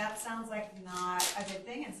your neck, that sounds like not a good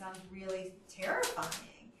thing. It sounds really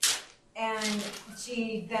terrifying. And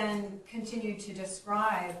she then continued to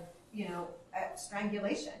describe,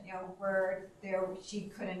 strangulation, where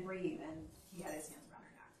she couldn't breathe and he had his hands around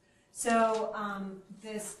her neck. So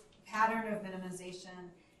this pattern of minimization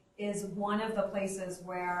is one of the places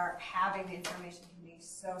where having the information can be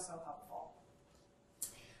so helpful.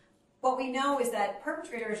 What we know is that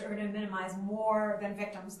perpetrators are going to minimize more than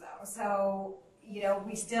victims, though. So,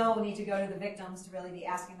 we still need to go to the victims to really be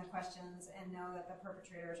asking the questions and know that the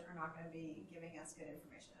perpetrators are not going to be giving us good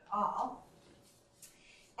information at all.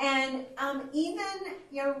 And even,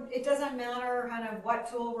 it doesn't matter kind of what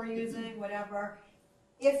tool we're using, whatever.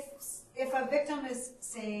 If a victim is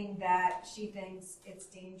saying that she thinks it's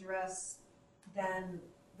dangerous, then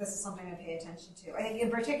this is something to pay attention to. I think in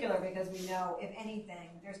particular because we know, if anything,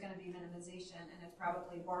 there's going to be minimization and it's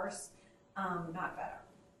probably worse, not better.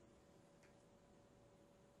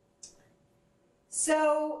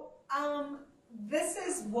 So this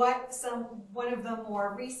is what one of the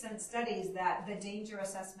more recent studies that the danger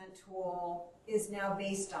assessment tool is now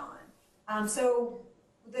based on. So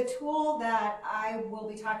the tool that I will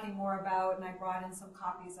be talking more about, and I brought in some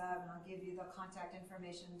copies of, and I'll give you the contact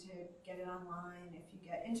information to get it online if you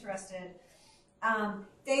get interested.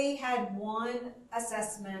 They had one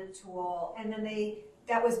assessment tool, and then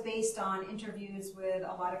that was based on interviews with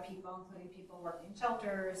a lot of people, including people working in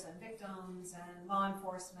shelters and victims and law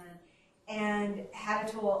enforcement, and had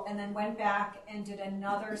a tool, and then went back and did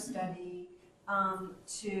another study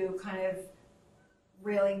to kind of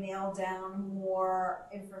really nail down more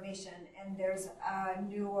information. And there's a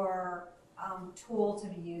newer tool to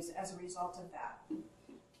be used as a result of that.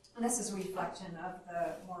 And this is a reflection of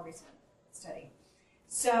the more recent study.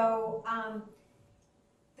 So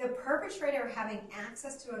the perpetrator having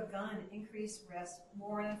access to a gun increased risk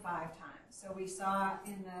more than 5 times. So we saw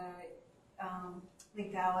in the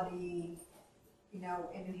lethality, in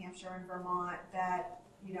New Hampshire and Vermont that,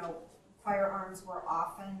 firearms were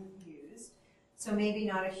often used. So maybe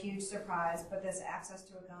not a huge surprise, but this access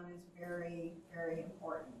to a gun is very, very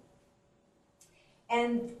important.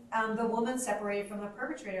 And the woman separated from the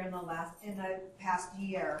perpetrator in the past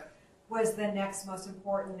year was the next most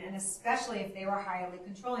important, and especially if they were highly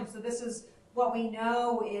controlling. So this is what we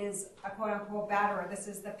know is a quote-unquote batterer. This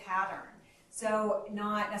is the pattern. So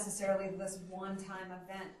not necessarily this one-time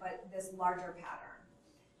event, but this larger pattern.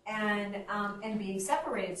 And being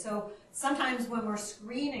separated. So sometimes when we're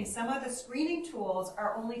screening, some of the screening tools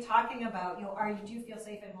are only talking about, do you feel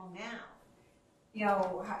safe at home now?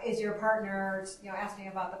 Is your partner, asking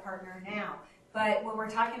about the partner now? But when we're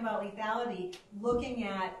talking about lethality, looking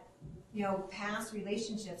at, past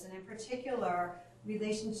relationships, and in particular,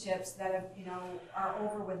 relationships that have, are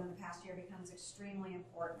over within the past year becomes extremely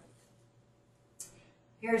important.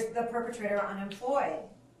 Here's the perpetrator unemployed.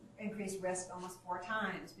 Increased risk almost 4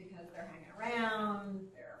 times because they're hanging around,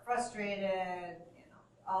 they're frustrated,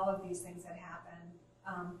 all of these things that happen.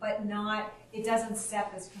 But it doesn't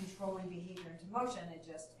set this controlling behavior into motion, it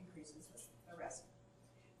just increases the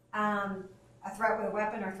A threat with a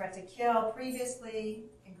weapon or threat to kill previously,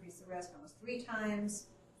 increased the risk almost 3 times.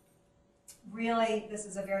 Really, this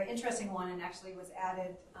is a very interesting one and actually was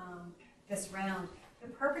added this round. The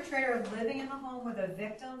perpetrator living in the home with a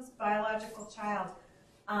victim's biological child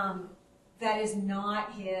that is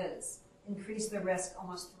not his increased the risk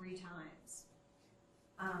almost 3 times.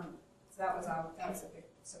 So that was a big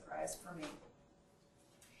surprise for me.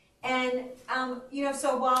 And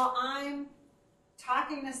so while I'm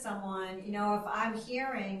talking to someone, if I'm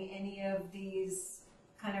hearing any of these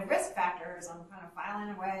kind of risk factors, I'm kind of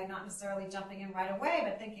filing away, not necessarily jumping in right away,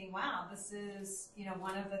 but thinking, wow, this is,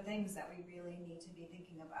 one of the things that we really need to be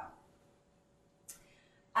thinking about.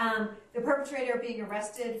 The perpetrator being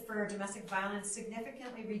arrested for domestic violence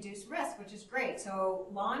significantly reduced risk, which is great. So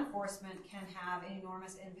law enforcement can have an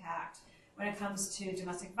enormous impact when it comes to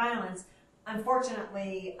domestic violence.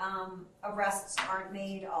 Unfortunately, arrests aren't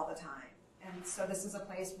made all the time. And so this is a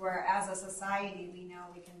place where, as a society, we know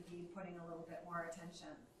we can be putting a little bit more attention.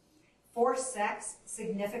 Forced sex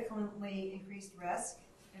significantly increased risk,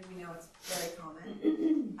 and we know it's very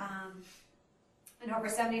common. And over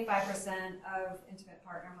 75% of intimate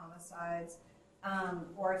partner homicides,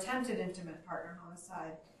 or attempted intimate partner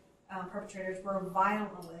homicide, perpetrators were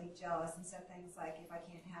violently jealous and said things like, if I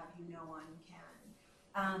can't have you, no one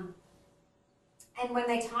can. And when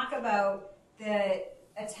they talk about the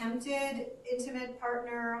attempted intimate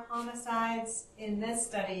partner homicides, in this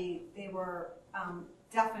study, they were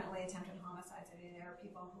definitely attempted homicides. I mean, there were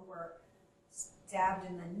people who were stabbed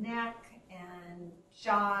in the neck and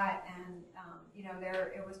shot, and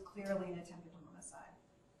it was clearly an attempted homicide.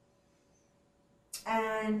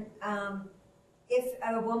 And if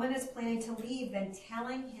a woman is planning to leave, then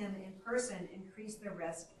telling him in person increased the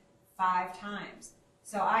risk 5 times.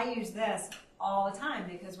 So I use this all the time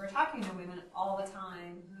because we're talking to women all the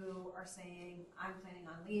time who are saying, I'm planning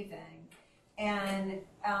on leaving, and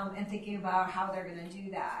thinking about how they're going to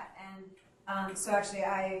do that. And so actually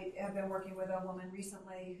I have been working with a woman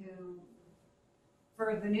recently who,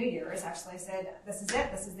 for the New Year's, actually said, this is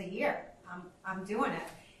it, this is the year, I'm doing it.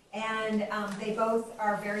 And they both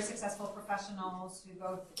are very successful professionals who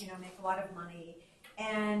both make a lot of money.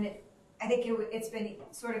 And I think it's been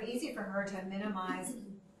sort of easy for her to minimize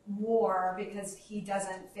war because he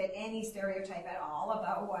doesn't fit any stereotype at all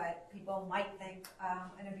about what people might think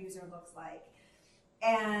an abuser looks like.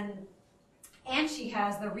 And she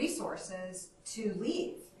has the resources to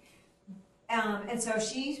leave. And so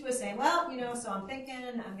she was saying, well, so I'm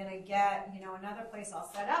thinking I'm going to get, another place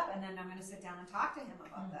I'll set up, and then I'm going to sit down and talk to him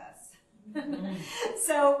about this.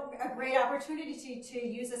 So a great opportunity to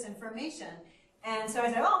use this information. And so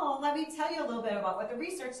I said, oh, well, let me tell you a little bit about what the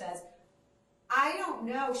research says. I don't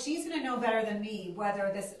know. She's going to know better than me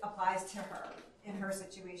whether this applies to her in her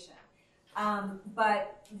situation.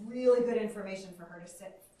 But really good information for her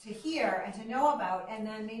to hear and to know about, and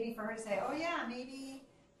then maybe for her to say, oh, yeah, maybe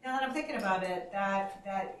now that I'm thinking about it,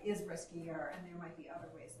 that is riskier, and there might be other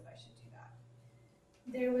ways that I should do that.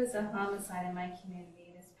 There was a homicide in my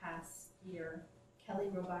community this past year, Kelly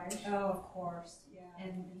Robarge. Oh, of course, yeah.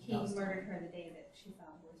 And he murdered her the day that she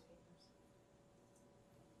filed divorce papers.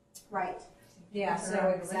 Right. Yeah,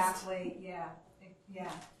 so exactly, yeah.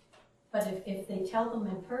 But if they tell them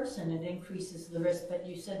in person, it increases the risk. But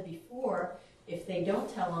you said before, if they don't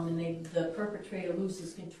tell them and the perpetrator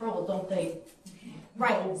loses control, don't they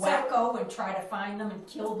go wacko and try to find them and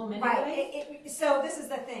kill them anyway? Right. So this is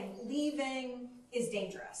the thing. Leaving is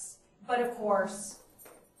dangerous. But of course,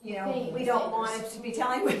 we don't want to be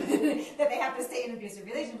telling women that they have to stay in abusive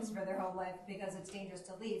relations for their whole life because it's dangerous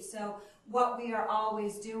to leave. So what we are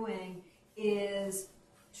always doing is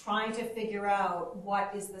trying to figure out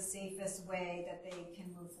what is the safest way that they can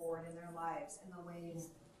move forward in their lives in the ways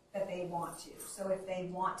that they want to. So if they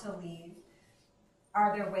want to leave,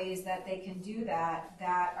 are there ways that they can do that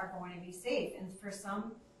are going to be safe? And for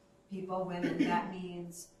some people, women, that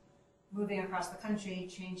means moving across the country,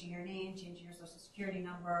 changing your name, changing your social security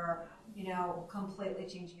number, completely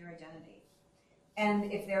changing your identity.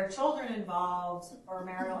 And if there are children involved or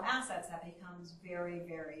marital assets, that becomes very,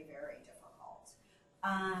 very, very difficult.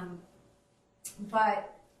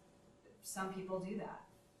 But some people do that.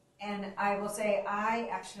 And I will say, I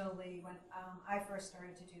actually, when I first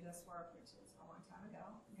started to do this work, which is a long time ago,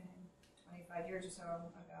 25 years or so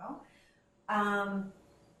ago,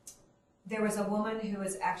 there was a woman who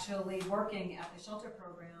was actually working at the shelter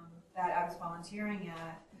program that I was volunteering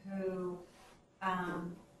at, who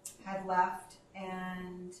had left,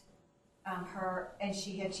 and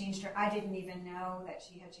she had changed her. I didn't even know that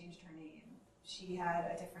she had changed her name. She had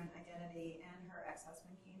a different identity, and her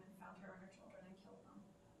ex-husband came and found her and her children and killed them.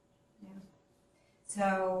 Yeah.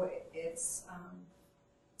 So it's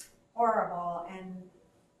horrible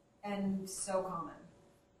and so common.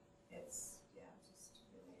 It's, yeah, just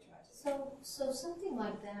really tragic. So something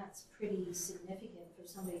like that's pretty significant for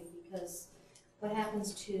somebody, because what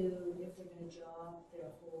happens to, if they're in a job,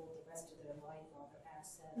 their whole, the rest of their life, all their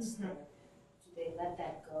assets, Mhm. do they let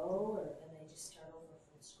that go, or and they just start over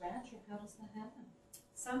from scratch, or how does that happen?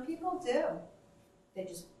 Some people do. They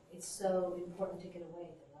just, it's so important to get away,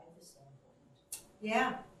 their life is so important, Yeah.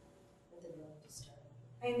 that they're willing to start over.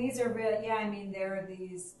 I mean, these are real, yeah, I mean, there are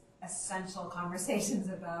these essential conversations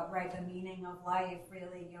about, right, the meaning of life,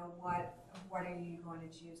 really, you know, what are you going to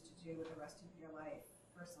choose to do with the rest of your life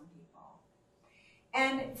for some people.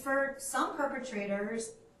 And for some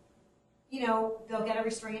perpetrators, you know, they'll get a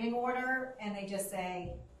restraining order and they just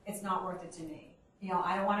say, it's not worth it to me. You know,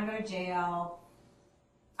 I don't want to go to jail.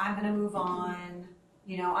 I'm going to move on,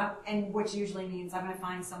 you know, and which usually means I'm going to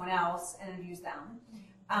find someone else and abuse them.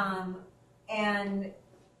 And,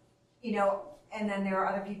 you know, and then there are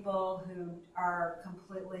other people who are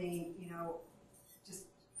completely, you know, just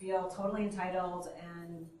feel totally entitled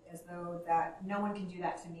and as though that no one can do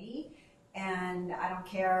that to me. And I don't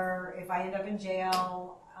care if I end up in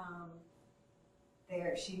jail,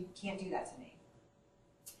 she can't do that to me.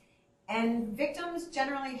 And victims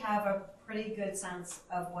generally have a pretty good sense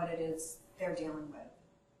of what it is they're dealing with.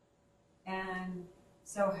 And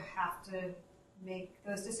so have to make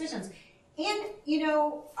those decisions. And, you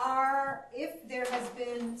know, if there has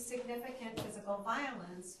been significant physical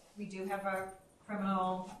violence, we do have a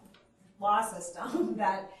criminal law system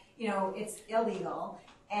that, you know, it's illegal.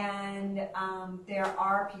 And there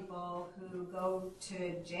are people who go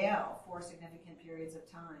to jail for significant periods of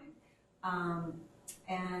time.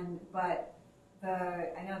 But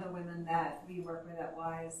I know the women that we work with at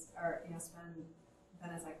WISE are, you know,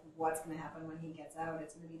 then it's like, what's going to happen when he gets out?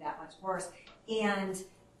 It's going to be that much worse. And,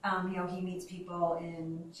 you know, he meets people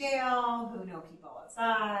in jail who know people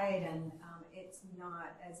outside, and it's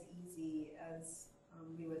not as easy as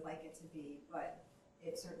we would like it to be, but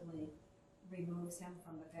it certainly removes him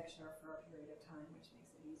from the picture for a period of time, which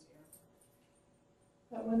makes it easier.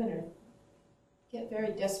 But women get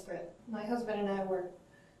very desperate. My husband and I were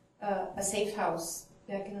a safe house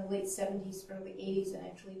back in the late 70s, early 80s, and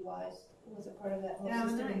actually WISE was a part of that whole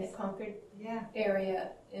system in the Concord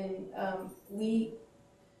area. And we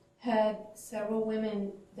had several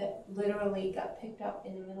women that literally got picked up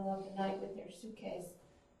in the middle of the night with their suitcase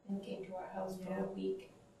and came to our house for a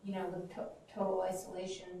week, you know, with total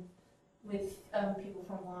isolation, with people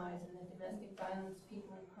from WISE and the domestic violence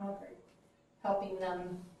people in Concord, helping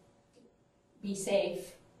them be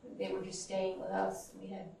safe. They were just staying with us.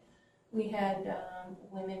 We had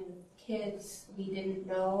women with kids we didn't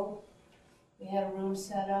know. We had a room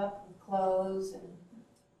set up with clothes and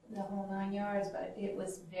the whole 9 yards, but it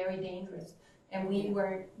was very dangerous. And we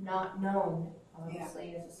were not known,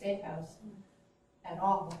 obviously, as a safe house at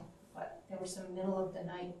all. But there were some middle of the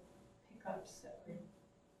night pickups that were,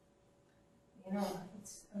 you know,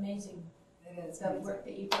 it's amazing. It is. The work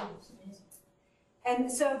that you do is amazing.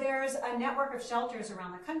 And so there's a network of shelters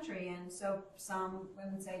around the country, and so some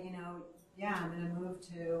women say, you know, yeah, I'm going to move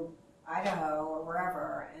to Idaho or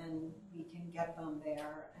wherever, and we can get them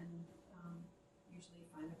there, and usually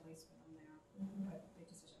find a place for them there. But big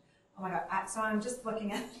decision. Oh my God! So I'm just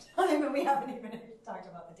looking at the time, and we haven't even talked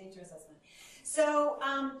about the danger assessment. So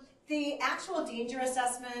the actual danger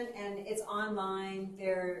assessment, and it's online.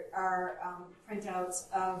 There are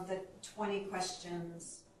printouts of the 20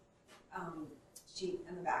 questions sheet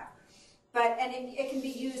in the back. And it can be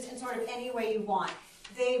used in sort of any way you want.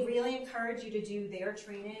 They really encourage you to do their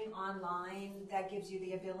training online. That gives you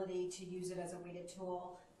the ability to use it as a weighted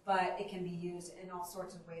tool, but it can be used in all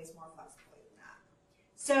sorts of ways more flexibly than that.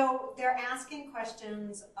 So they're asking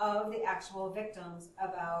questions of the actual victims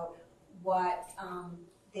about what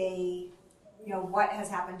what has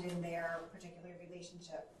happened in their particular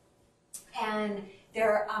relationship. And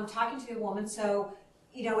they're talking to the woman, so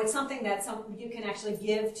you know, it's something that you can actually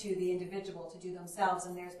give to the individual to do themselves,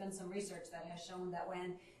 and there's been some research that has shown that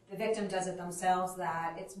when the victim does it themselves,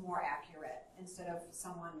 that it's more accurate instead of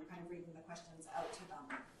someone kind of reading the questions out to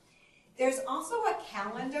them. There's also a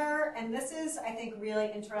calendar, and this is, I think,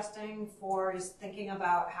 really interesting for just thinking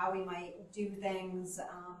about how we might do things.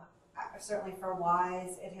 Certainly for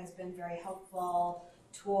WISE, it has been a very helpful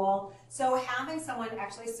tool. So having someone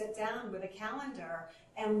actually sit down with a calendar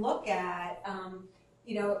and look at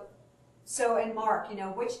you know, so and mark, you know,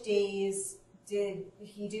 which days did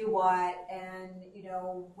he do what, and you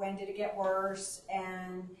know, when did it get worse,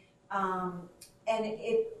 and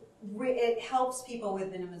it helps people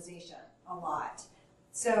with minimization a lot.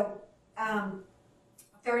 So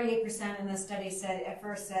 38% in the study said, at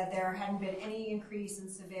first said there hadn't been any increase in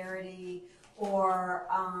severity or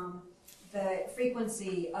the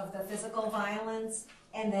frequency of the physical violence,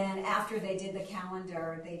 and then after they did the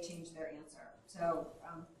calendar, they changed their answer. So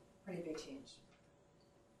pretty big change.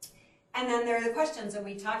 And then there are the questions, and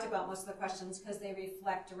we talked about most of the questions because they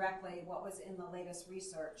reflect directly what was in the latest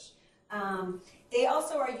research. They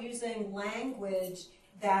also are using language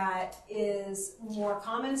that is more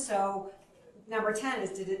common. So number 10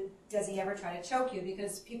 is, does he ever try to choke you?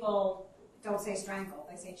 Because people don't say strangle,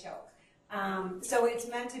 they say choke. So it's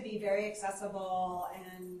meant to be very accessible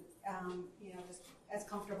and just as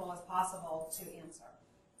comfortable as possible to answer.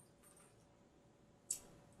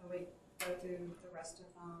 So we go through the rest of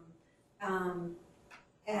them.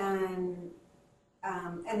 And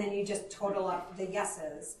then you just total up the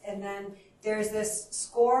yeses. And then there's this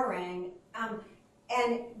scoring.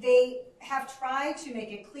 And they have tried to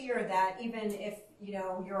make it clear that even if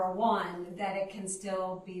you're a 1, that it can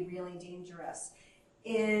still be really dangerous.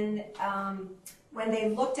 When they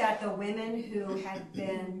looked at the women who had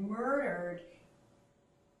been murdered,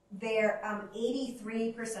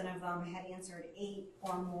 83% of them had answered 8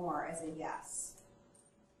 or more as a yes.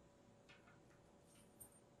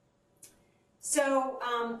 So,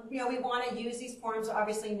 we want to use these forms,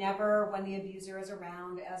 obviously never when the abuser is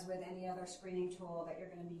around, as with any other screening tool that you're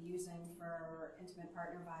going to be using for intimate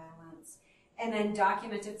partner violence. And then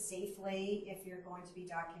document it safely if you're going to be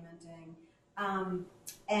documenting.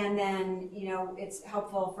 And then, it's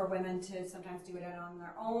helpful for women to sometimes do it on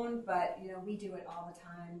their own, but, we do it all the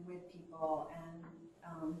time with people, and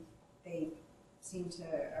they seem to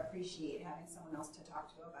appreciate having someone else to talk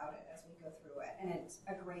to about it as we go through it. And it's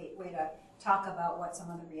a great way to talk about what some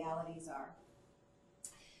of the realities are.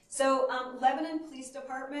 So Lebanon Police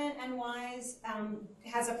Department and WISE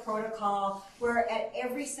has a protocol where at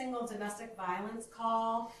every single domestic violence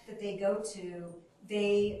call that they go to,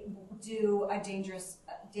 they do a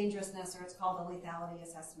dangerousness, or it's called a lethality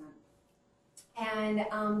assessment. And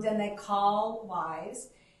then they call WISE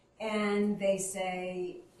and they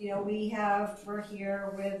say, we're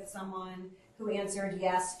here with someone who answered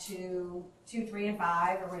yes to 2, 3, and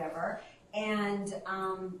 5 or whatever. And,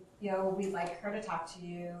 we'd like her to talk to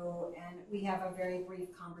you, and we have a very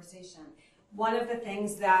brief conversation. One of the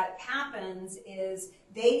things that happens is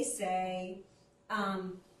they say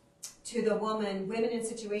to the woman, women in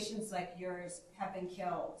situations like yours have been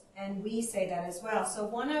killed. And we say that as well. So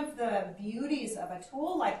one of the beauties of a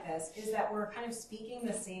tool like this is that we're kind of speaking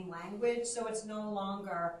the same language, so it's no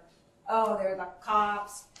longer, oh, they're the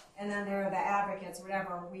cops, and then they're the advocates,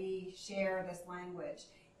 whatever. We share this language.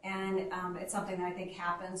 And it's something that I think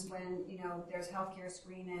happens when, there's healthcare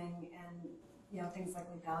screening and, things like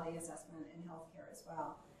lethality assessment in healthcare as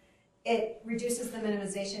well. It reduces the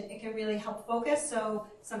minimization. It can really help focus. So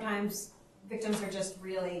sometimes victims are just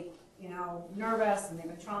really, nervous and they've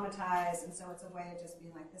been traumatized. And so it's a way of just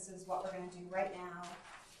being like, this is what we're going to do right now.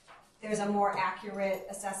 There's a more accurate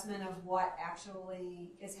assessment of what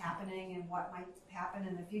actually is happening and what might happen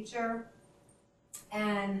in the future.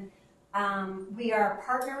 And we are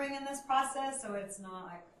partnering in this process, so it's not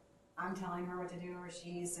like I'm telling her what to do or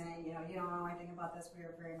she's saying, you don't know anything about this. We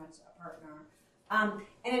are very much a partner.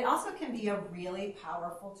 And it also can be a really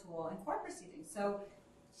powerful tool in court proceedings. So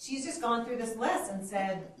she's just gone through this list and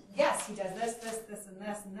said, yes, he does this, this, this, and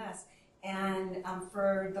this, and this. And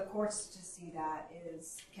for the courts to see that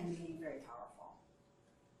can be very powerful.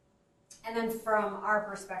 And then from our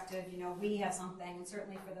perspective, we have something, and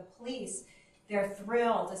certainly for the police, they're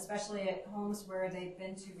thrilled, especially at homes where they've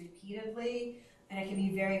been to repeatedly, and it can be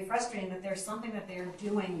very frustrating that there's something that they're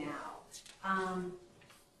doing now.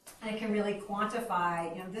 And it can really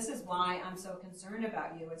quantify, this is why I'm so concerned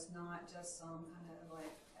about you. It's not just some kind of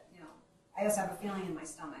like, I just have a feeling in my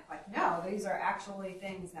stomach. Like, no, these are actually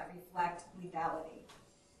things that reflect lethality.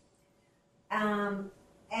 And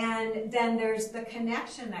then there's the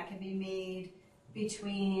connection that can be made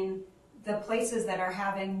between the places that are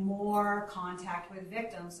having more contact with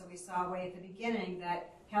victims. So we saw way at the beginning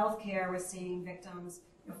that healthcare was seeing victims,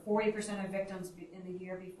 40% of victims in the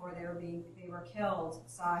year before they were killed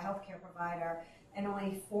saw a healthcare provider, and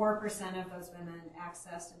only 4% of those women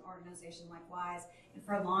accessed an organization like WISE. And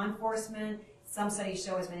for law enforcement, some studies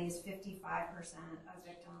show as many as 55% of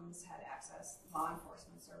victims had accessed law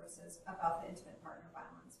enforcement services about the intimate partner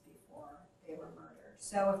violence before they were murdered.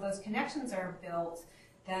 So if those connections are built,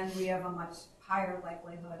 then we have a much higher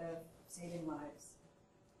likelihood of saving lives.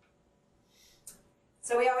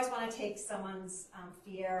 So we always want to take someone's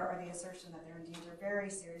fear or the assertion that they're in danger very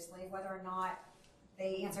seriously, whether or not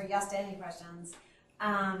they answer yes to any questions.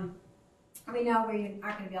 we know we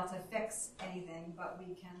aren't going to be able to fix anything, but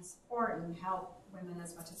we can support and help women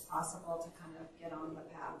as much as possible to kind of get on the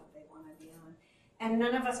path that they want to be on. And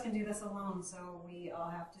none of us can do this alone, so we all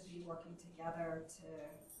have to be working together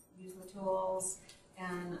to use the tools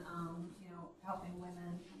and helping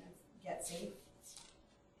women kind of get safe.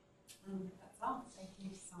 That's all. Thank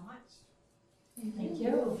you so much. Thank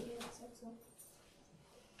you.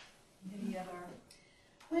 Any other?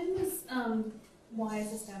 When was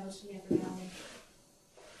WISE established in Upper Valley?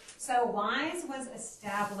 So WISE was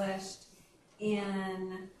established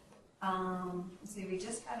in, let's see, we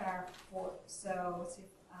just had our fourth, so let's see,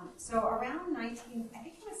 so around I think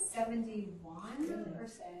it was 71 or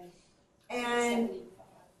so. And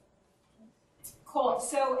cool.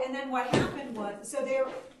 So, and then what happened was, so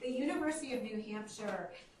the University of New Hampshire,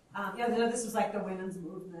 this was like the women's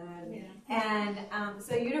movement, and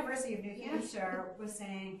so University of New Hampshire was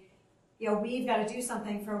saying, we've got to do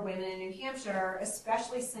something for women in New Hampshire,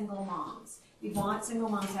 especially single moms. We want single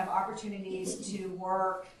moms to have opportunities to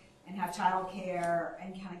work and have childcare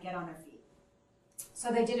and kind of get on their feet.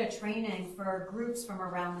 So they did a training for groups from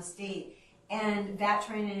around the state, and that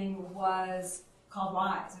training was called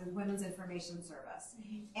WISE, it was Women's Information Service.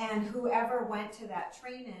 And whoever went to that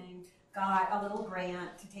training got a little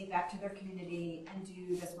grant to take back to their community and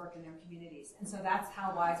do this work in their communities. And so that's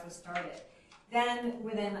how WISE was started. Then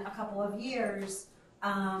within a couple of years,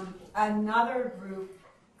 another group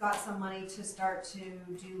got some money to start to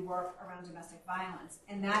do work around domestic violence,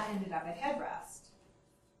 and that ended up at Headrest.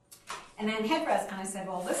 And then Headrest kind of said,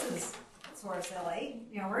 well, this is sort of silly.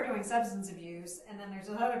 We're doing substance abuse, and then there's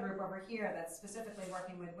another group over here that's specifically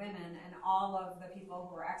working with women, and all of the people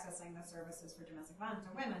who are accessing the services for domestic violence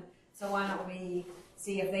are women, so why don't we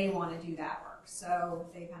see if they want to do that work? So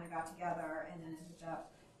they kind of got together and then ended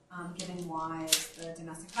up giving WISE the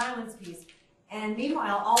domestic violence piece. And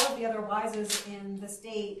meanwhile, all of the other WISEs in the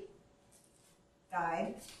state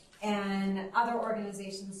died, and other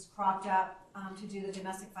organizations cropped up to do the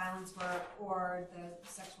domestic violence work or the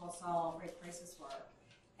sexual assault, rape crisis work.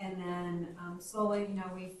 And then slowly,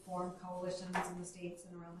 we formed coalitions in the states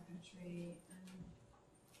and around the country,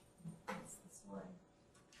 and that's the story.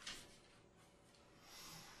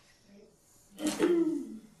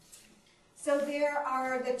 So there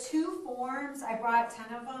are the two forms. I brought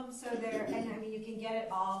 10 of them. So there, and you can get it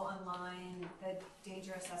all online. The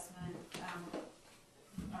danger assessment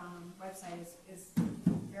website is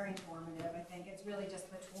very informative. I think it's really just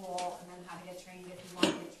the tool, and then how to get trained if you want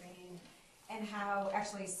to get trained, and how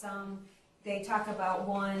actually they talk about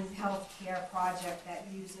one healthcare project that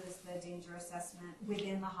uses the danger assessment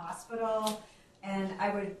within the hospital. And I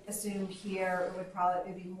would assume here it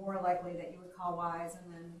would be more likely that you would call WISE,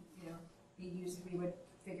 and then we would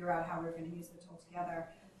figure out how we're going to use the tool together.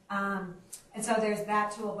 And so there's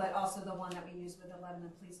that tool, but also the one that we use with the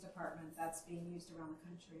Lebanon Police Department that's being used around the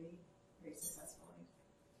country very successfully.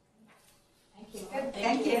 Thank you. Good.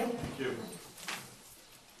 Thank you. Thank you.